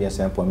internes ou bien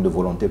c'est un problème de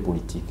volonté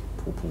politique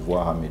pour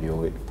pouvoir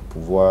améliorer,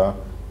 pour pouvoir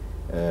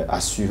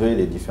assurer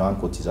les différentes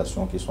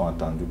cotisations qui sont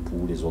attendues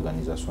pour les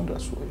organisations de la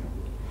sous-région?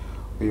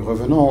 Oui,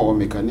 revenons au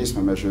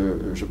mécanisme, mais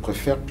je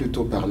préfère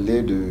plutôt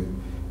parler de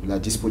la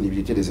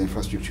disponibilité des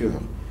infrastructures.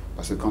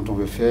 Parce que quand on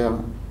veut faire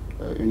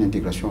une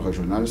intégration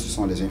régionale, ce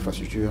sont les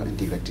infrastructures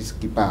intégratrices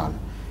qui parlent.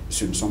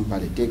 Ce ne sont pas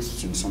des textes,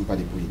 ce ne sont pas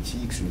des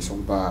politiques, ce ne sont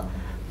pas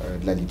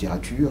de la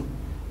littérature,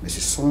 mais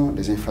ce sont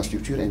des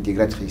infrastructures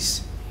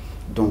intégratrices.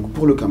 Donc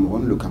pour le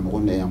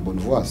Cameroun est en bonne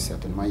voie.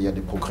 Certainement, il y a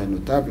des progrès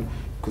notables,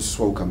 que ce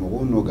soit au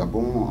Cameroun, au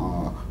Gabon,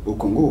 au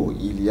Congo.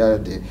 Il y a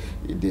des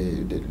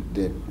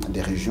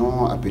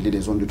régions appelées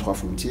des zones de 3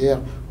 frontières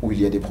où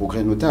il y a des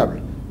progrès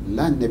notables.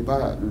 Là n'est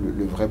pas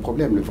le vrai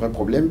problème. Le vrai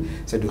problème,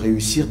 c'est de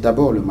réussir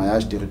d'abord le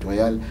maillage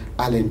territorial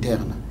à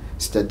l'interne.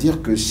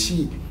 C'est-à-dire que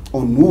si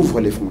on ouvre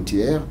les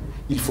frontières,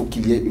 il faut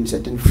qu'il y ait une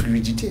certaine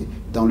fluidité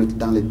dans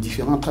les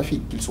différents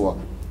trafics, qu'ils soient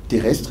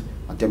terrestres,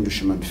 en termes de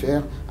chemin de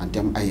fer, en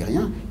termes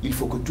aériens. Il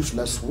faut que tout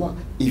cela soit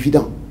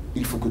évident.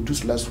 Il faut que tout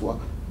cela soit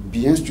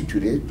bien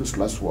structuré, tout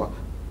cela soit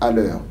à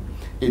l'heure.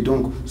 Et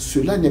donc,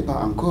 cela n'est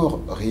pas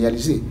encore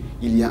réalisé.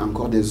 Il y a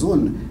encore des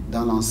zones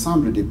dans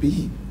l'ensemble des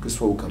pays, que ce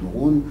soit au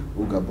Cameroun,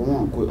 au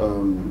Gabon,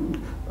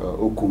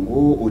 au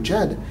Congo, au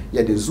Tchad. Il y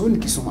a des zones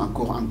qui sont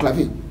encore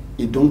enclavées.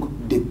 Et donc,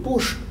 des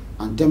poches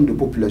en termes de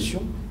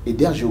population et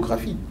d'aire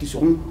géographique qui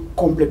seront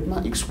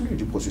complètement exclues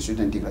du processus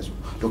d'intégration.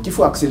 Donc, il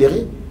faut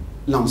accélérer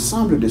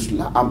l'ensemble de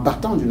cela en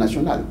partant du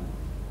national.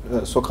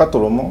 Socrate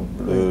Olomo,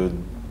 le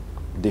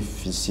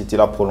déficit, il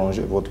a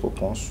prolongé votre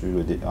réponse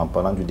en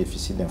parlant du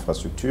déficit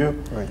d'infrastructure.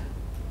 Oui.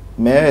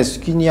 Mais est-ce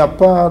qu'il n'y a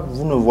pas,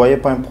 vous ne voyez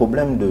pas un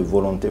problème de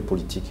volonté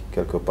politique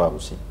quelque part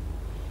aussi?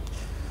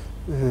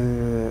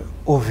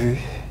 Au vu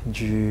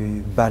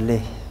du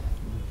balai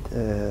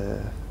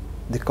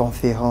de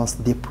conférences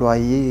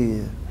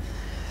déployées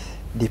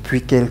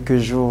depuis quelques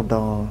jours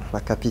dans la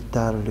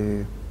capitale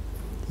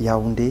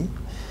Yaoundé,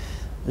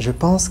 je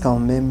pense quand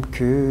même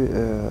que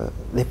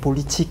les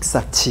politiques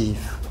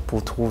s'activent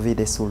pour trouver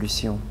des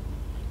solutions.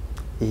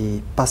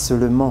 Et pas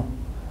seulement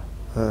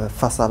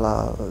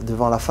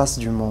devant la face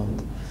du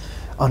monde,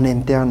 en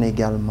interne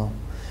également.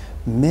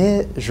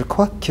 Mais je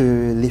crois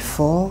que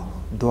l'effort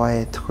doit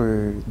être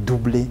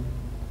doublé.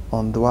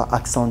 On doit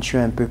accentuer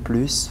un peu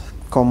plus.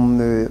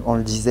 Comme on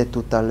le disait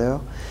tout à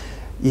l'heure,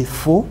 il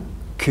faut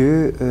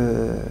que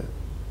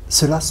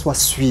cela soit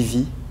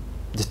suivi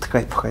de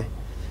très près.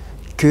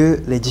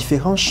 Que les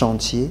différents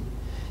chantiers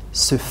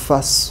se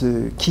fassent,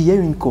 qu'il y ait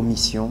une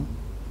commission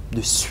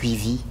de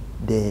suivi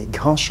des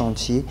grands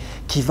chantiers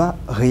qui va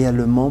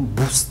réellement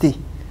booster.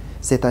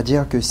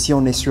 C'est-à-dire que si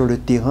on est sur le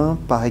terrain,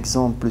 par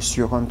exemple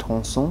sur un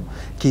tronçon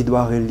qui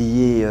doit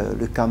relier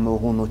le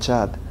Cameroun au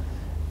Tchad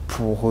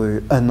pour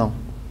 1 an,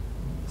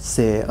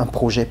 c'est un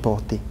projet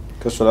porté.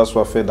 Que cela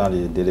soit fait dans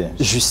les délais.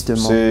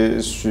 Justement. C'est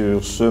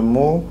sur ce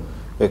mot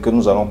que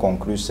nous allons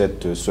conclure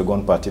cette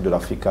seconde partie de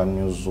l'Africa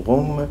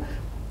Newsroom.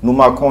 Nous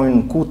marquons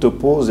une courte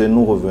pause et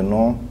nous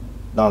revenons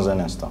dans un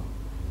instant.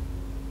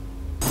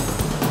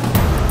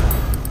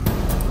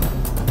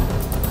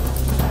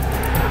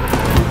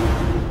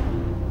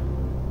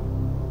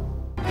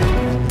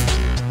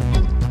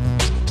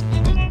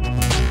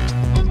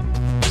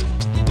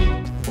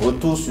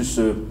 Retour sur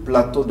ce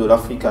plateau de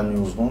l'Africa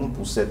Newsroom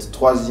pour cette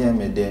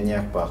 3e et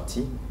dernière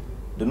partie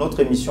de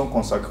notre émission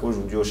consacrée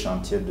aujourd'hui au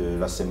chantier de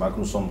la CEMAC.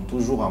 Nous sommes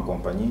toujours en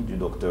compagnie du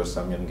docteur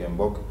Samuel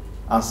Nguembock,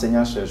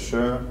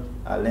 enseignant-chercheur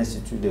à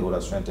l'Institut des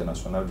Relations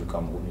internationales du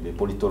Cameroun. Il est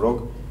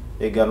politologue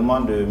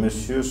également de M.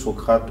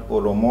 Socrate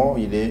Olomo.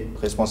 Il est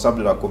responsable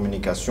de la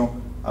communication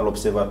à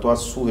l'Observatoire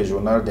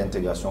sous-régional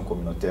d'intégration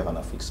communautaire en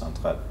Afrique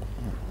centrale.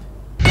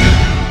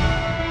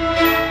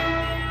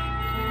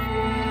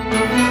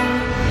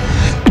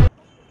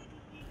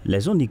 La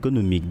zone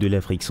économique de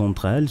l'Afrique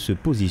centrale se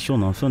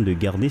positionne afin de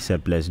garder sa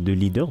place de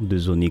leader de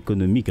zone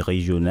économique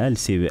régionale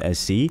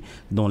CEEAC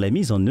dans la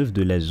mise en œuvre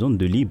de la zone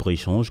de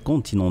libre-échange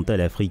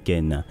continentale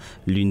africaine.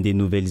 L'une des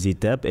nouvelles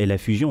étapes est la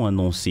fusion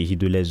annoncée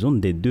de la zone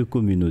des deux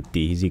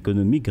communautés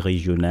économiques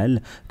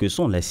régionales que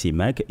sont la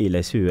CEMAC et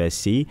la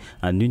CEEAC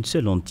en une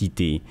seule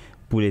entité.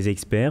 Pour les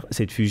experts,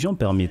 cette fusion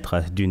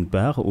permettra d'une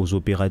part aux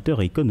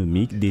opérateurs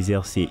économiques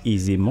d'exercer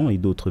aisément et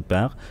d'autre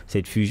part,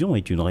 cette fusion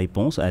est une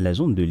réponse à la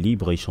zone de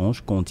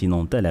libre-échange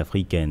continentale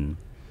africaine.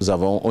 Nous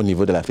avons au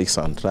niveau de l'Afrique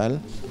centrale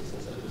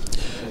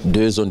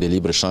deux zones de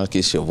libre-échange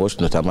qui se chevauchent,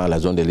 notamment la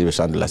zone de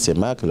libre-échange de la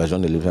CEMAC, la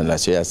zone de libre-échange de la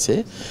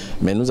CEEAC.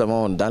 Mais nous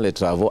avons dans les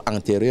travaux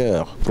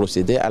antérieurs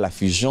procédé à la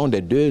fusion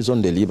des deux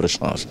zones de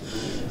libre-échange.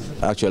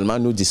 Actuellement,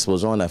 nous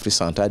disposons en Afrique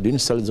centrale d'une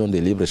seule zone de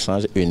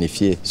libre-échange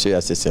unifiée,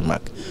 CEEAC-CEMAC.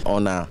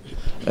 On a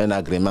un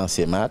agrément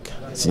CEMAC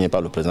signé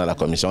par le président de la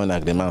commission, un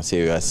agrément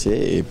CEEAC,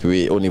 et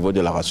puis au niveau de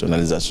la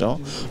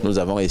rationalisation, nous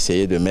avons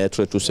essayé de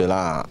mettre tout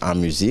cela en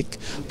musique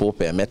pour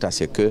permettre à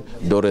ce que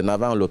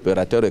dorénavant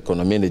l'opérateur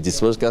économique ne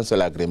dispose qu'un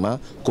seul agrément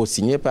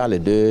co-signé par les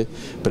deux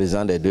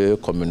présidents des deux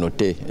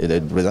communautés et les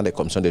présidents des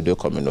commissions des deux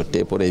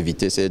communautés pour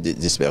éviter ces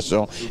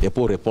dispersions et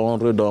pour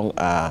répondre donc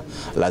à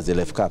la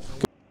ZLFCAP.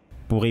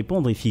 Pour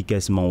répondre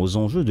efficacement aux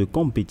enjeux de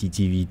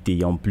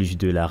compétitivité en plus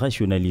de la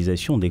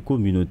rationalisation des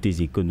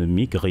communautés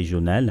économiques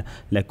régionales,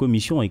 la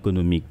Commission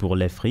économique pour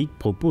l'Afrique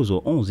propose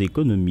aux 11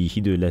 économies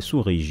de la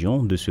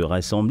sous-région de se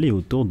rassembler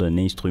autour d'un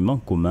instrument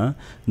commun,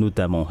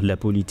 notamment la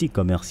politique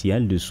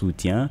commerciale de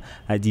soutien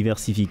à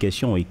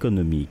diversification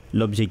économique.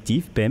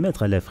 L'objectif,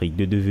 permettre à l'Afrique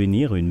de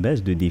devenir une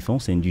base de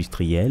défense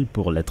industrielle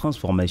pour la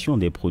transformation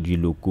des produits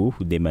locaux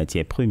ou des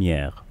matières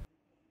premières.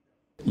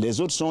 Les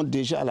autres sont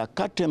déjà à la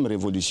 4e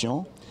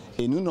révolution.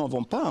 Et nous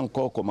n'avons pas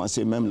encore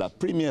commencé même la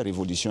première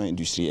révolution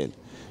industrielle.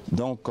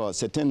 Donc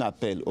c'est un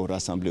appel au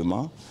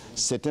rassemblement,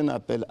 c'est un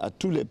appel à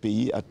tous les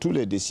pays, à tous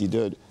les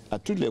décideurs, à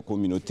toutes les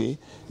communautés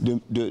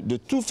de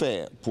tout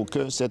faire pour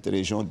que cette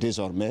région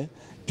désormais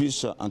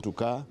puisse en tout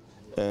cas,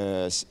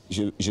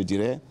 je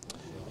dirais,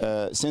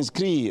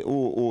 s'inscrire,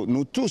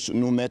 nous tous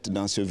nous mettre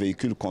dans ce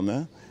véhicule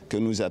commun que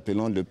nous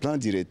appelons le plan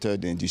directeur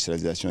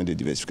d'industrialisation et de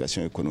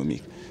diversification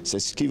économique. C'est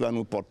ce qui va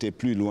nous porter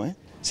plus loin.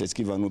 C'est ce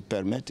qui va nous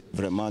permettre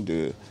vraiment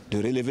de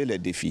relever les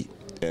défis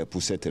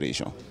pour cette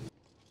région.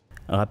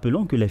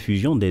 Rappelons que la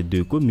fusion des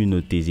deux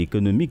communautés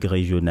économiques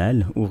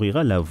régionales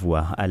ouvrira la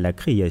voie à la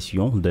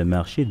création d'un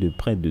marché de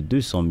près de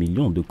 200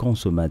 millions de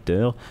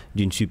consommateurs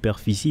d'une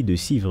superficie de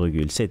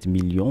 6,7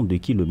 millions de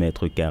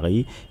kilomètres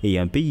carrés et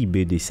un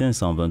PIB de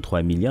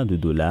 523 milliards de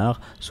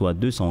dollars, soit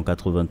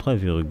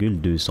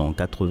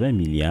 283,280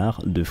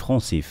 milliards de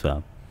francs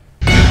CFA.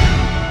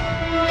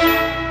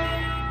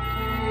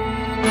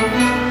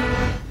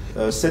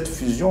 Cette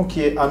fusion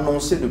qui est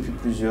annoncée depuis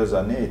plusieurs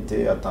années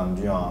était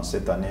attendue en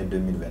cette année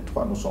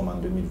 2023. Nous sommes en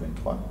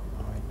 2023.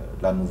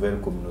 La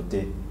nouvelle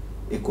communauté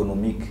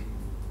économique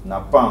n'a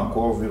pas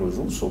encore vu le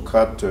jour.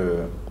 Socrate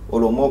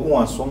Olomo, où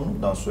en sommes-nous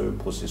dans ce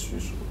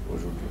processus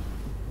aujourd'hui?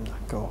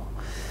 D'accord.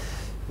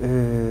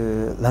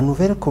 La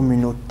nouvelle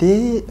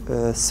communauté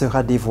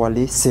sera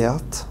dévoilée,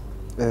 certes,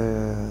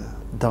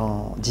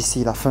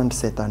 d'ici la fin de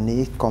cette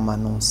année, comme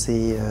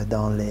annoncé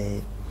dans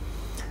les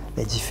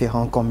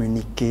différents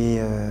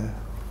communiqués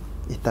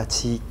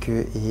étatiques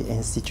et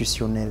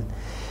institutionnels.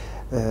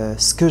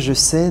 Ce que je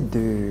sais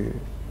de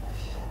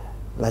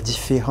la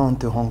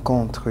différentes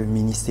rencontres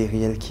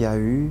ministérielles qu'il y a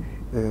eu,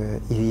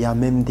 il y a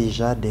même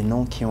déjà des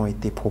noms qui ont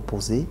été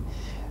proposés,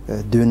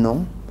 2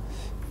 noms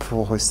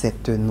pour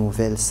cette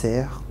nouvelle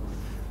serre,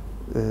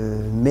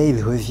 mais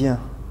il revient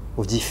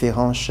aux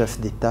différents chefs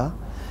d'État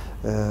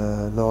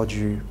lors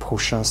du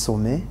prochain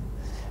sommet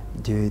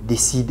de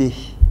décider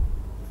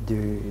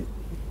de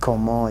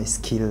comment est-ce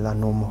qu'ils la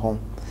nommeront.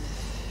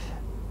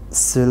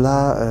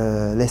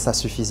 Cela laisse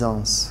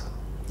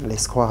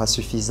croire à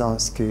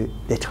suffisance que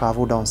les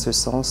travaux dans ce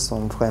sens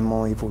sont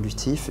vraiment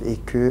évolutifs et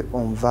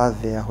qu'on va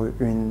vers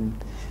une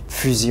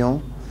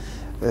fusion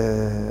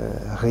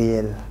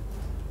réelle.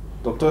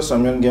 Docteur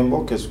Samuel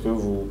Nguembock, est-ce que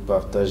vous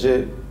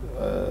partagez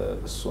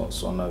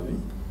son avis,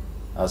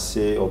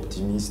 assez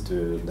optimiste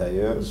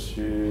d'ailleurs,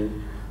 sur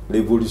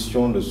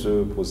l'évolution de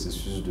ce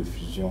processus de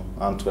fusion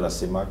entre la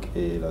CEMAC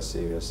et la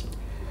CEEAC?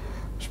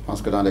 Je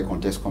pense que dans des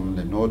contextes comme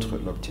les nôtres,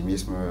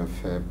 l'optimisme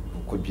fait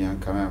beaucoup de bien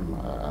quand même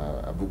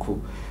à beaucoup.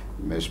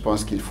 Mais je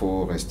pense qu'il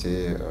faut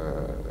rester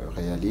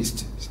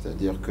réaliste,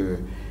 c'est-à-dire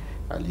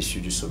qu'à l'issue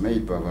du sommet,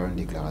 il peut y avoir une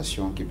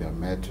déclaration qui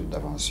permette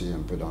d'avancer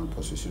un peu dans le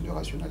processus de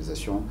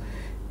rationalisation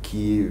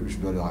qui, je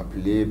dois le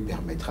rappeler,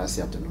 permettra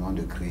certainement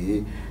de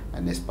créer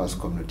un espace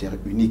communautaire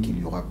unique. Il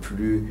n'y aura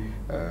plus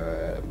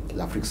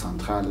l'Afrique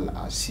centrale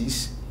à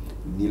 6,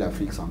 ni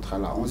l'Afrique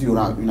centrale à 11. Il y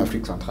aura une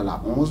Afrique centrale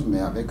à 11, mais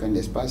avec un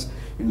espace,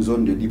 une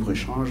zone de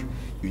libre-échange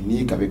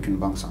unique, avec une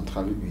banque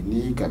centrale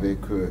unique, avec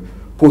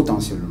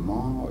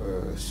potentiellement,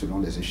 selon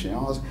les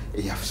échéances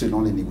et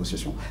selon les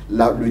négociations,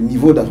 là, le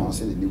niveau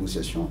d'avancée des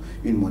négociations,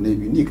 une monnaie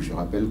unique. Je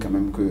rappelle quand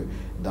même que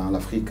dans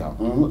l'Afrique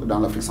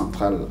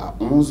centrale à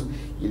 11,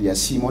 il y a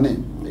 6 monnaies.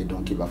 Et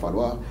donc, il va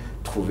falloir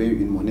trouver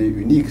une monnaie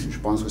unique. Je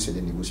pense que c'est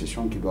des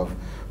négociations qui doivent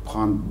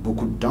prendre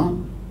beaucoup de temps.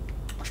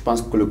 Je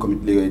pense que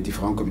les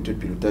différents comités de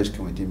pilotage qui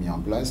ont été mis en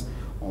place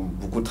ont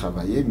beaucoup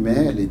travaillé,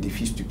 mais les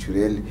défis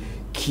structurels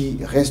qui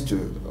restent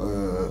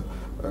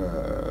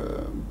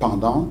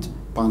pendant,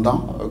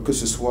 que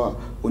ce soit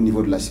au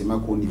niveau de la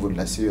CEMAC ou au niveau de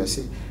la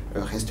CEEAC,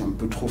 reste un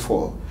peu trop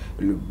fort.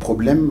 Le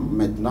problème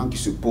maintenant qui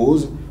se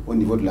pose au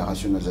niveau de la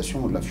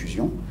rationalisation ou de la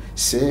fusion,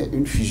 c'est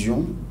une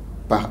fusion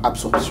par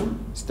absorption,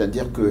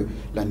 c'est-à-dire que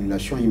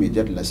l'annulation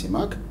immédiate de la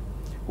CEMAC,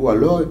 ou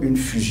alors une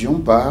fusion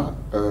par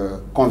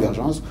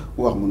convergence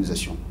ou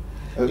harmonisation.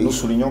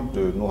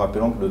 Nous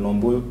rappelons que de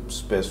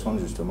nombreuses personnes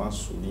justement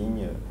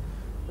soulignent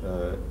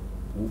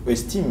ou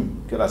estiment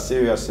que la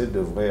CEEAC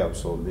devrait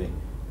absorber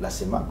la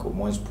CEMAC, au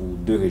moins pour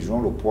 2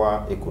 régions, le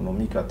poids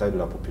économique, la taille de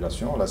la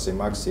population. La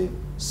CEMAC, c'est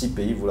 6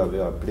 pays, vous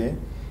l'avez rappelé,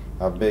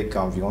 avec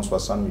environ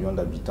 60 millions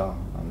d'habitants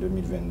en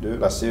 2022.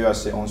 La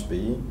CEEAC, 11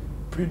 pays,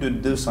 plus de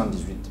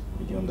 218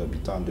 millions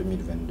d'habitants en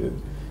 2022.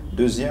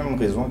 Deuxième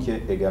raison qui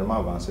est également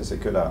avancée, c'est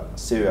que la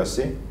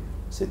CEEAC,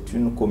 c'est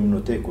une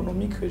communauté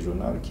économique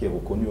régionale qui est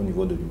reconnue au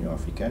niveau de l'Union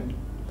africaine,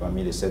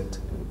 parmi les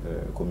 7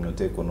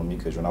 communautés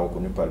économiques régionales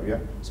reconnues par l'UE,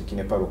 ce qui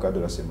n'est pas le cas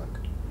de la CEMAC.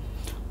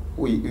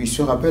 Oui,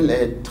 ce rappel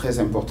est très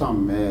important,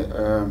 mais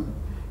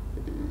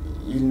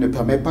il ne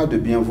permet pas de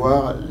bien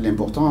voir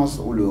l'importance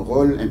ou le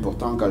rôle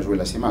important qu'a joué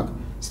la CEMAC.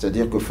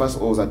 C'est-à-dire que face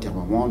aux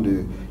atermoiements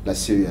de la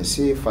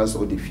CEEAC, face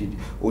aux défis,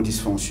 aux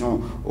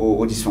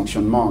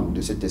dysfonctionnements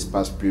de cet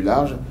espace plus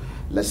large,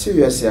 la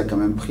CEEAC a quand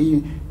même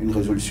pris une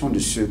résolution de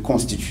se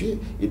constituer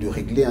et de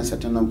régler un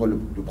certain nombre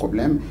de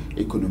problèmes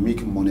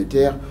économiques,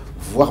 monétaires,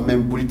 voire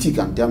même politiques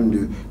en termes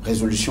de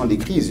résolution des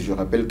crises. Je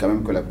rappelle quand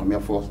même que la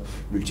première force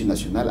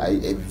multinationale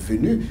est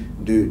venue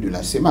de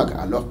la CEMAC,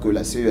 alors que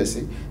la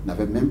CEEAC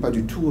n'avait même pas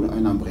du tout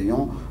un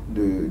embryon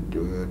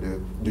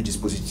de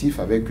dispositif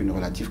avec une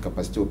relative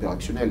capacité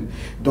opérationnelle.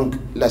 Donc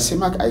la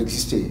CEMAC a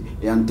existé,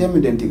 et en termes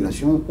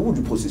d'intégration ou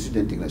du processus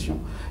d'intégration,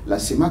 la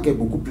CEMAC est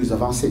beaucoup plus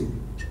avancée,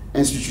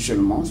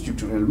 institutionnellement,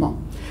 structurellement.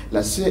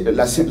 La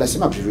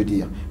CEMAC, je veux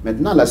dire.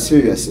 Maintenant, la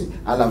CEEAC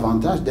a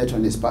l'avantage d'être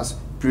un espace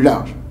plus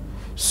large.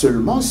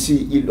 Seulement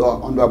si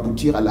on doit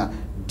aboutir à la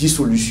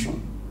dissolution,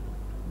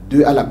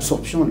 à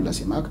l'absorption de la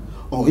CEMAC,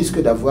 on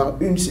risque d'avoir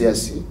une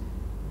CEEAC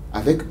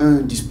avec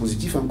un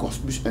dispositif, un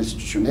corpus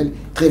institutionnel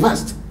très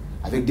vaste,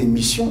 avec des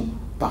missions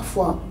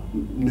parfois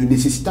ne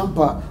nécessitant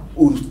pas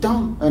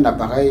autant un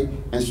appareil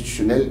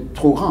institutionnel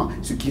trop grand,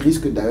 ce qui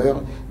risque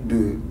d'ailleurs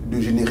de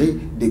générer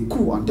des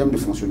coûts en termes de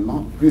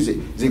fonctionnement plus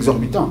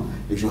exorbitants.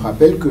 Et je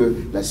rappelle que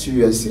la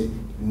CEEAC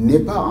n'est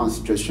pas en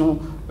situation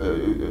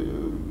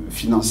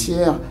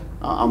financière,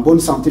 en bonne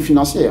santé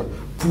financière,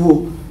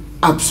 pour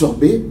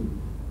absorber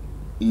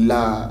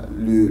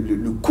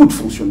le coût de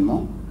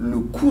fonctionnement, le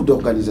coût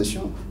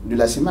d'organisation de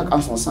la CEMAC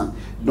en son sein.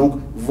 Donc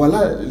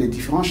voilà les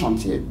différents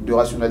chantiers de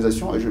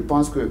rationalisation, et je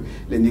pense que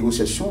les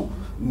négociations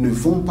ne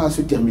vont pas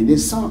se terminer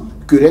sans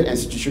querelle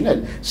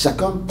institutionnelle,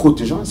 chacun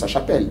protégeant sa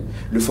chapelle.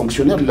 Le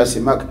fonctionnaire de la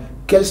CEMAC,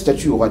 quel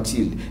statut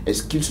aura-t-il?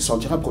 Est-ce qu'il se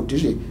sentira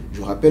protégé?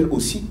 Je rappelle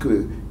aussi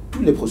que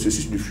tous les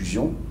processus de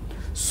fusion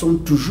sont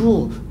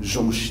toujours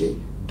jonchés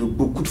de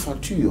beaucoup de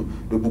fractures,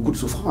 de beaucoup de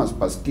souffrances,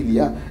 parce qu'il y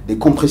a des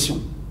compressions.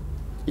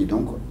 Et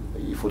donc,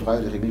 il faudra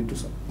régler tout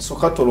ça.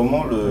 Socrate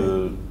Olomo,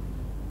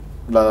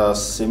 la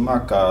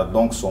CEMAC a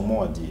donc son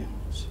mot à dire.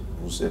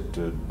 Vous êtes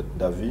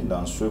d'avis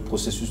dans ce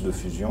processus de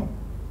fusion.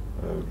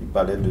 Il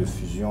parlait de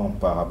fusion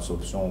par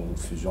absorption ou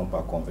fusion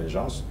par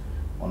convergence.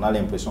 On a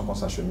l'impression qu'on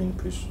s'achemine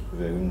plus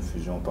vers une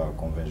fusion par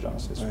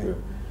convergence. Est-ce que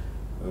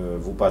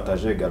vous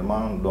partagez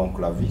également donc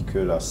l'avis que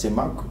la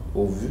CEMAC,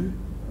 au vu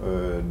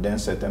d'un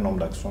certain nombre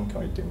d'actions qui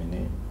ont été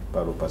menées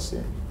par le passé,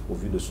 au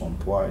vu de son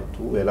poids et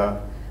tout, elle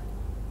a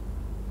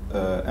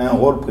un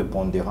rôle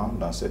prépondérant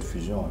dans cette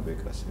fusion avec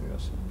la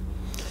CEEAC?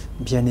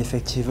 Bien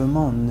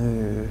effectivement,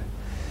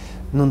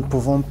 nous ne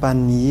pouvons pas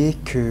nier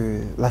que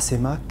la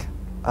CEMAC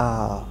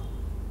a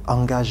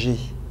engagé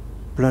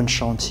plein de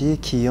chantiers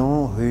qui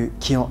ont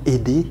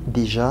aidé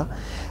déjà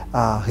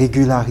à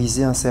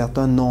régulariser un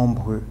certain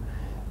nombre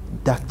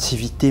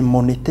d'activités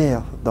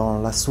monétaires dans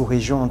la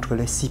sous-région entre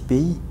les 6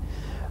 pays.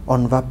 On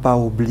ne va pas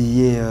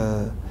oublier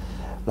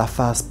la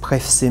phase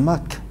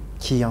CEMAC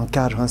qui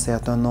encadre un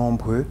certain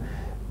nombre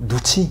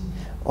d'outils.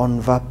 On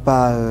ne va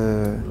pas...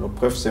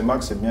 Le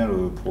CEMAC, c'est bien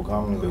le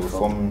programme de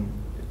réforme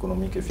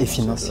économique et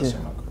financière,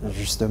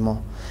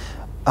 justement.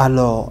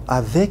 Alors,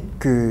 avec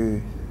un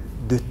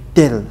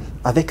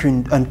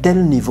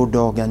tel niveau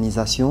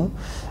d'organisation,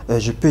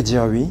 je peux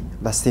dire oui,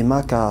 la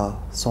CEMAC a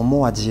son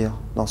mot à dire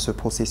dans ce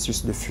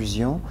processus de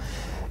fusion.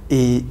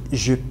 Et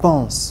je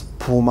pense,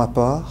 pour ma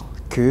part,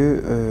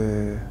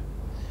 que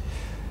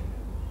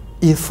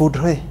il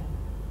faudrait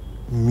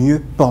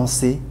mieux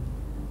penser,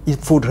 il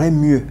vaudrait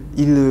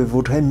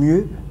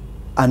mieux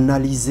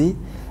analyser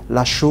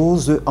la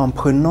chose en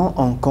prenant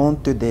en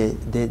compte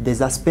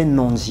des aspects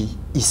non dits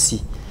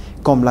ici,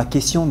 comme la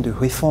question de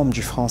réforme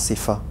du franc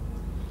CFA,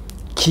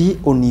 qui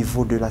au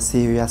niveau de la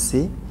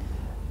CEEAC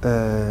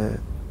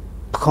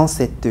prend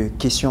cette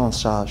question en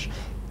charge.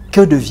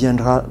 Que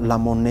deviendra la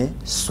monnaie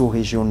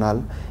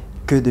sous-régionale?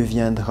 Que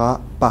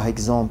deviendra, par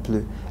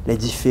exemple, les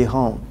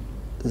différents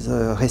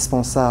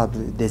responsables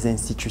des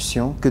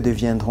institutions? Que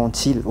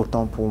deviendront-ils,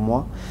 autant pour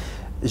moi?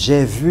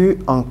 J'ai vu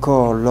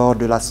encore lors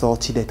de la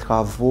sortie des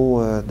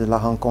travaux de la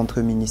rencontre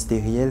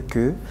ministérielle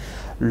que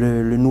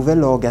le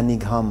nouvel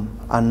organigramme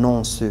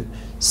annonce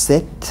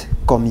 7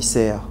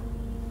 commissaires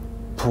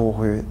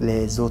pour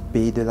les autres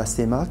pays de la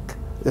CEMAC,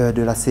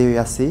 de la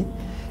CEEAC,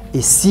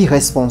 et 6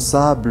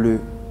 responsables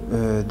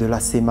de la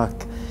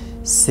CEMAC.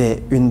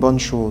 C'est une bonne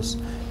chose.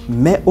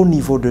 Mais au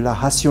niveau de la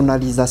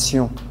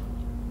rationalisation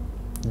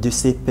de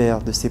ces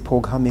pairs, de ces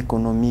programmes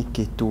économiques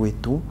et tout,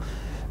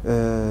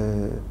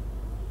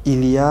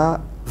 il y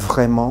a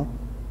vraiment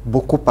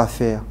beaucoup à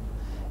faire.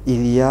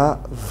 Il y a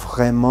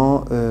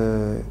vraiment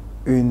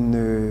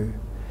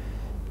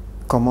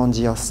comment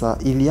dire ça?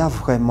 Il y a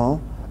vraiment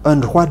un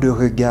droit de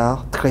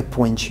regard très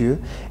pointueux,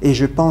 et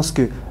je pense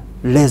que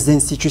les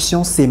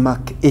institutions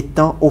CEMAC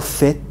étant au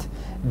fait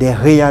des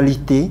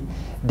réalités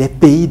des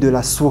pays de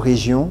la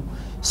sous-région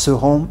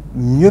seront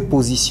mieux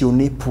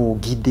positionnés pour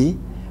guider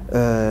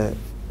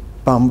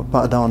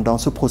dans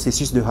ce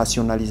processus de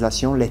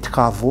rationalisation les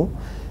travaux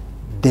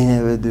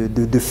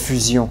de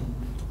fusion.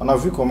 On a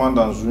vu comment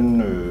dans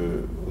une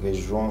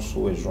région,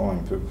 sous-région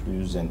un peu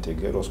plus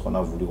intégrée, lorsqu'on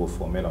a voulu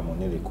reformer la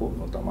monnaie l'éco,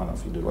 notamment en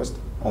Afrique de l'Ouest,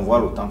 on voit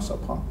le temps que ça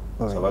prend,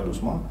 ça va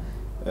doucement.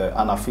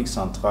 En Afrique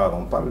centrale,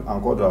 on parle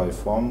encore de la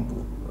réforme,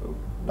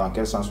 dans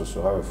quel sens ce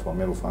sera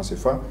réformé le franc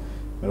CFA.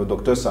 Mais le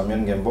docteur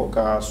Samuel Nguembock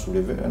a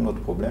soulevé un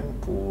autre problème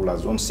pour la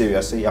zone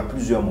CEEAC. Il y a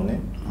plusieurs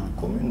monnaies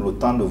communes. Le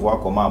temps de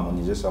voir comment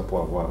harmoniser ça pour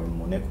avoir une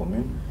monnaie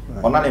commune.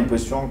 On a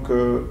l'impression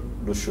que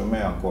le chemin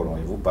est encore long.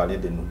 Et vous parlez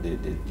des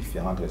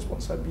différentes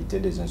responsabilités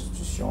des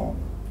institutions,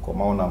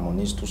 comment on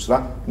harmonise tout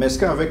cela. Mais est-ce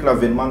qu'avec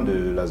l'avènement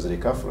de la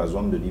ZLECAf, la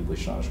zone de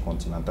libre-échange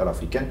continentale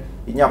africaine,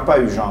 il n'y a pas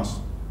urgence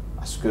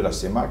à ce que la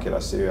CEMAC et la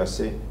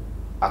CEEAC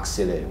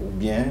accélèrent? Ou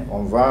bien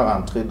on va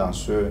rentrer dans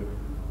ce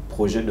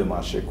projet de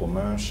marché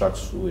commun, chaque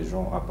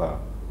sous-région à part?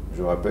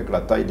 Je rappelle que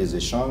la taille des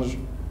échanges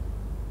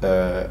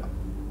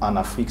en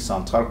Afrique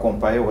centrale,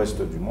 comparée au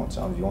reste du monde, c'est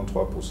environ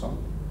 3%.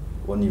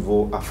 Au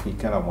niveau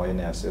africain, la moyenne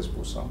est à 16%.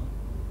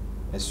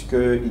 Est-ce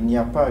qu'il n'y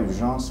a pas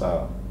urgence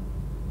à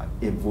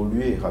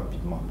évoluer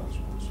rapidement dans ce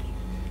processus?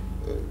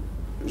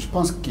 Je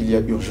pense qu'il y a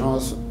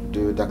urgence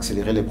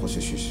d'accélérer les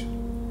processus.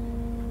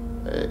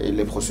 Et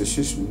les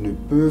processus ne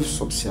peuvent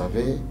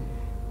s'observer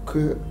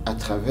qu'à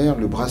travers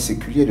le bras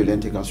séculier de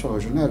l'intégration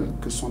régionale,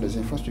 que sont les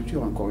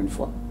infrastructures, encore une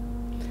fois.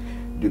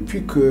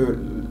 Depuis que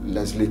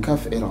la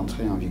ZLECAf est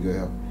rentrée en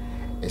vigueur,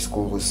 est-ce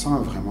qu'on ressent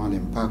vraiment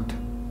l'impact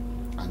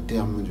en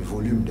termes de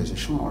volume des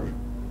échanges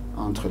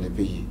entre les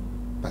pays?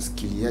 Parce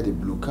qu'il y a des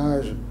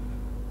blocages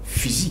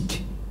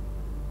physiques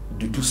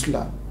de tout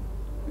cela.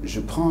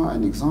 Je prends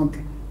un exemple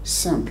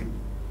simple.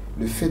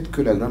 Le fait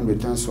que la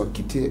Grande-Bretagne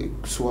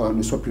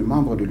ne soit plus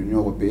membre de l'Union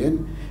européenne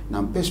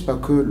n'empêche pas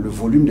que le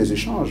volume des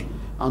échanges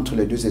entre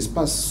les deux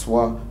espaces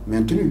soit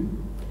maintenu.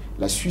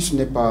 La Suisse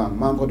n'est pas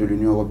membre de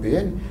l'Union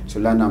européenne,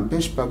 cela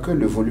n'empêche pas que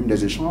le volume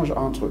des échanges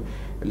entre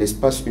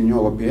l'espace Union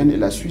européenne et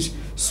la Suisse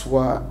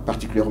soit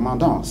particulièrement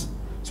dense.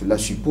 Cela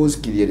suppose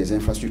qu'il y ait des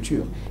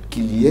infrastructures,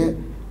 qu'il y ait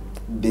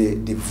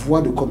des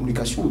voies de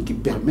communication qui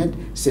permettent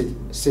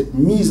cette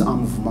mise en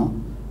mouvement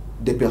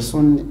des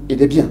personnes et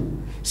des biens.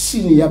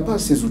 S'il n'y a pas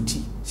ces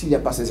outils, s'il n'y a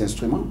pas ces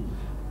instruments,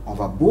 on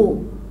va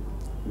beau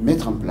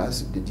mettre en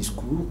place des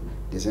discours,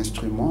 des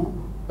instruments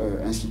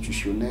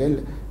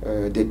institutionnels,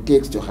 des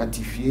textes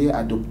ratifiés,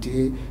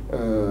 adoptés,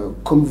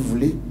 comme vous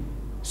voulez,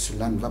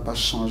 cela ne va pas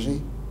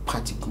changer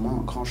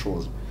pratiquement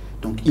grand-chose.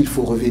 Donc il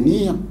faut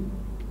revenir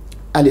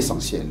à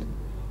l'essentiel.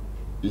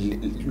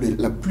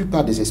 La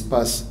plupart des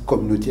espaces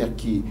communautaires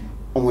qui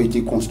ont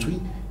été construits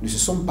ne se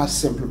sont pas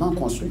simplement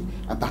construits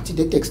à partir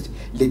des textes.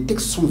 Les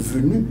textes sont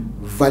venus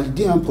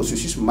valider un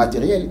processus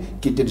matériel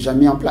qui était déjà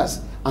mis en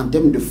place en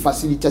termes de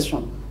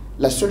facilitation.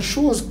 La seule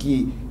chose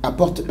qui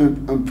apporte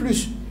un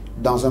plus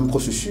dans un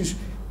processus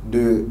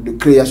de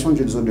création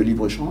d'une zone de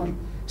libre-échange,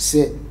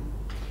 c'est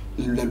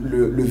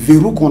le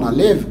verrou qu'on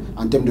enlève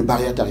en termes de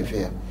barrières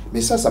tarifaires. Mais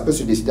ça peut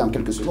se décider en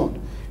quelques secondes.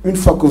 Une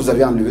fois que vous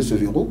avez enlevé ce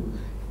verrou,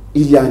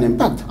 il y a un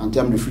impact en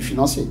termes de flux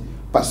financiers.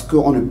 Parce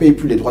qu'on ne paye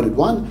plus les droits de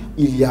douane,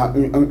 il y a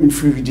une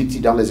fluidité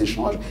dans les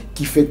échanges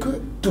qui fait que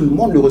tout le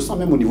monde le ressent,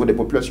 même au niveau des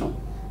populations.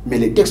 Mais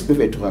les textes peuvent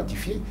être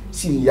ratifiés.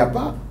 S'il n'y a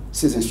pas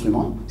ces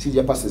instruments, s'il n'y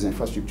a pas ces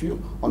infrastructures,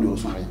 on ne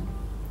ressent rien.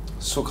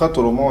 Socrate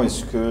Olomo,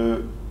 est-ce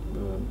que,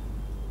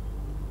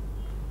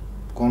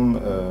 comme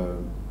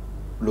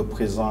le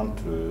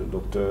présente le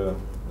docteur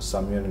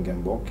Samuel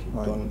Nguembock,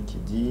 qui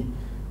dit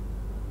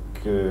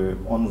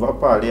qu'on ne va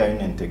pas aller à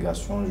une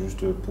intégration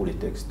juste pour les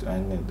textes,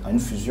 à une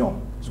fusion.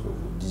 Parce que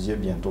vous disiez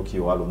bientôt qu'il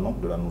y aura le nom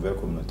de la nouvelle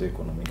communauté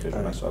économique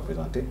régionale qui sera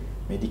présentée,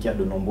 mais il dit qu'il y a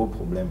de nombreux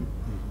problèmes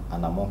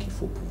en amont qu'il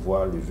faut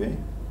pouvoir lever,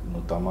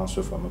 notamment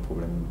ce fameux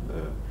problème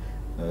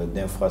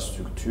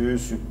d'infrastructure.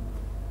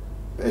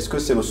 Est-ce que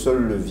c'est le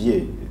seul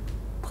levier,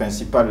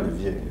 principal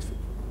levier,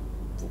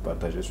 vous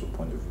partagez ce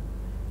point de vue,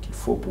 qu'il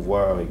faut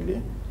pouvoir régler?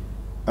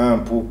 Un,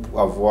 pour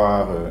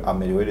avoir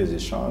amélioré les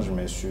échanges,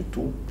 mais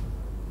surtout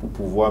pour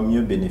pouvoir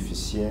mieux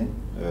bénéficier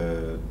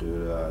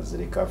de la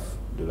ZLECAF,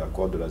 de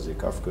l'accord de la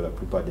ZLECAF que la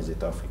plupart des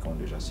États africains ont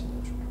déjà signé.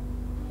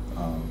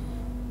 En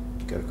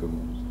quelques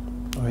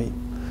mots. Oui.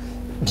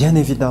 Bien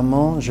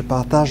évidemment, je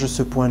partage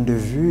ce point de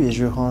vue et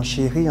je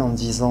renchéris en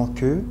disant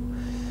que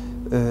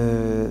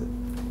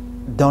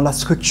dans la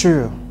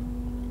structure,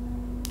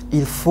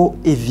 il faut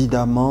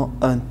évidemment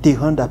un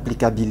terrain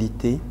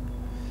d'applicabilité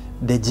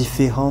des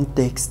différents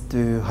textes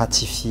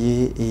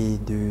ratifiés et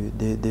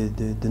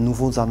de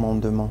nouveaux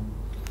amendements.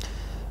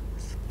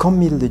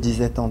 Comme il le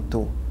disait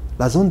tantôt,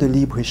 la zone de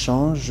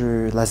libre-échange,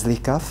 la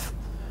ZLECAF,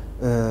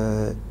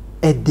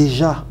 est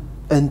déjà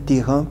un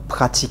terrain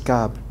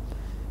praticable.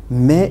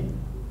 Mais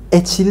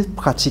est-il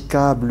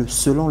praticable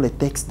selon les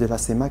textes de la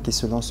CEMAC et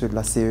selon ceux de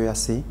la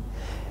CEEAC?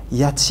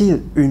 Y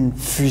a-t-il une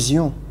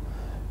fusion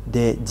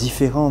des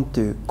différentes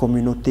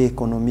communautés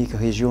économiques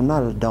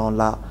régionales dans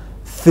la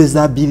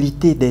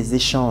faisabilité des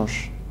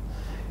échanges?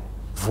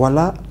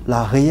 Voilà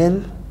la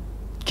réelle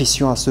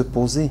question à se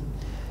poser.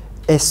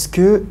 Est-ce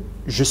que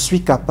je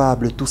suis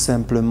capable tout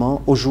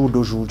simplement, au jour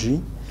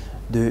d'aujourd'hui,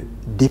 de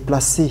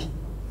déplacer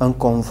un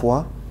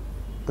convoi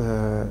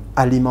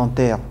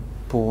alimentaire,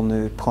 pour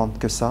ne prendre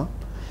que ça,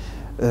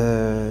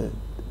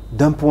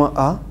 d'un point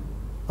A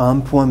à un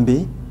point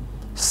B,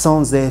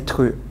 sans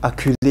être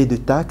acculé de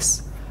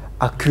taxes,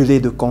 acculé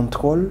de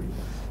contrôle,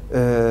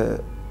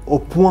 au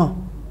point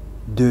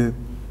de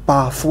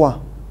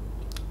parfois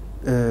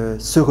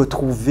se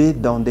retrouver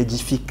dans des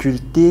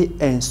difficultés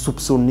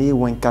insoupçonnées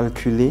ou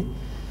incalculées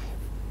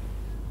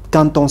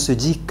quand on se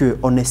dit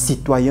qu'on est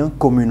citoyen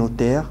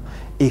communautaire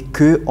et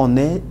qu'on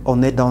est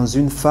dans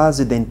une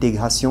phase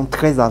d'intégration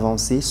très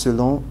avancée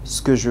selon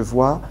ce que je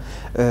vois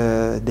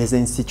des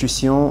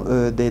institutions,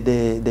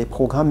 des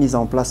programmes mis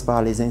en place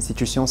par les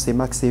institutions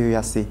CEMAC,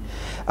 CEEAC.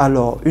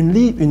 Alors,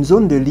 une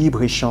zone de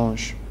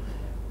libre-échange,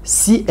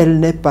 si elle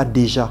n'est pas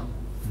déjà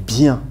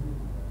bien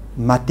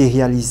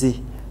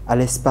matérialisée à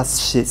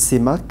l'espace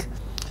CEMAC,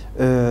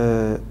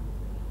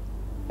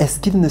 est-ce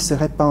qu'il ne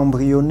serait pas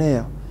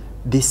embryonnaire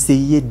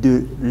d'essayer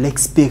de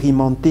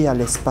l'expérimenter à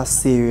l'espace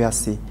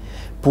CEEAC?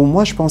 Pour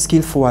moi, je pense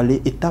qu'il faut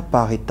aller étape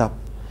par étape.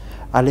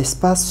 À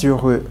l'espace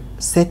sur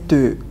cette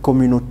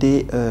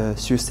communauté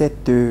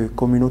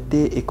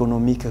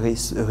économique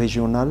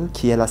régionale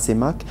qui est la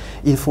CEMAC,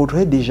 il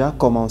faudrait déjà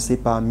commencer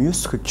par mieux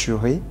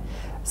structurer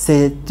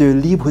cette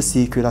libre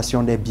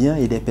circulation des biens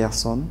et des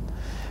personnes.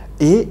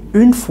 Et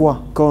une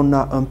fois qu'on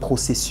a un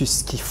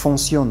processus qui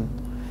fonctionne,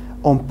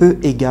 on peut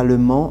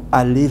également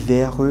aller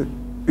vers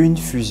une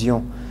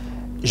fusion.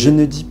 Je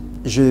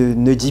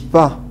ne dis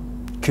pas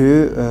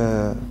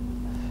que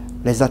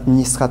les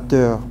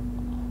administrateurs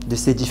de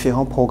ces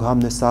différents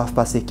programmes ne savent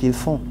pas ce qu'ils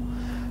font,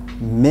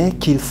 mais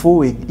il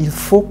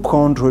faut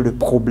prendre le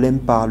problème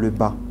par le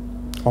bas.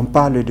 On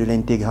parle de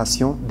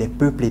l'intégration des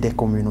peuples et des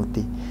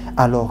communautés.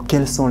 Alors,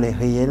 quels sont les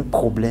réels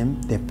problèmes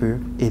des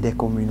peuples et des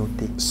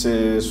communautés?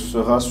 Ce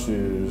sera sur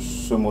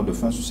ce mot de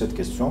fin, sur cette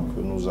question,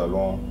 que nous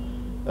allons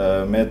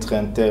mettre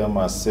un terme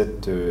à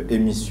cette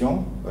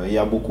émission. Il y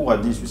a beaucoup à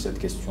dire sur cette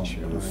question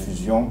de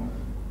fusion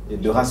et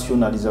de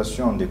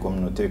rationalisation des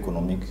communautés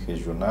économiques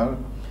régionales.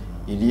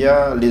 Il y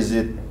a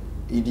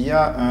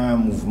un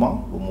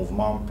mouvement. Le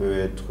mouvement peut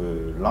être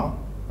lent,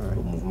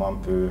 le mouvement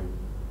peut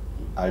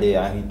aller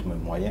à un rythme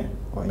moyen,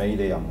 mais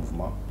il est en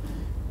mouvement.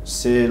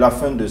 C'est la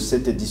fin de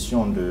cette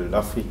édition de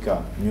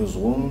l'Africa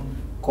Newsroom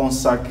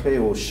consacrée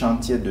au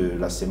chantier de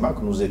la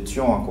CEMAC. Nous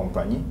étions en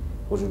compagnie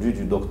aujourd'hui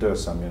du docteur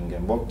Samuel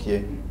Nguembock, qui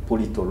est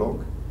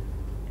politologue,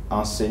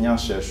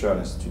 enseignant-chercheur à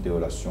l'Institut des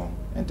Relations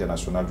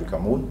internationales du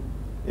Cameroun,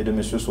 et de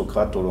M.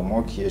 Socrate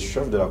Olomo, qui est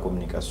chef de la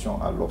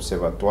communication à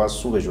l'Observatoire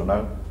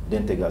sous-régional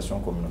d'intégration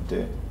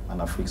communautaire en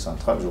Afrique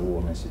centrale. Je vous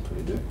remercie tous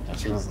les deux.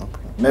 Merci.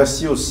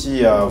 Merci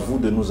aussi à vous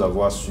de nous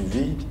avoir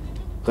suivis.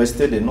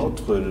 Restez des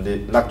nôtres.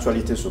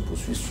 L'actualité se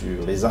poursuit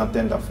sur les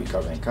antennes d'Africa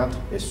 24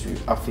 et sur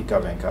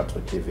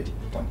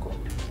africa24tv.com.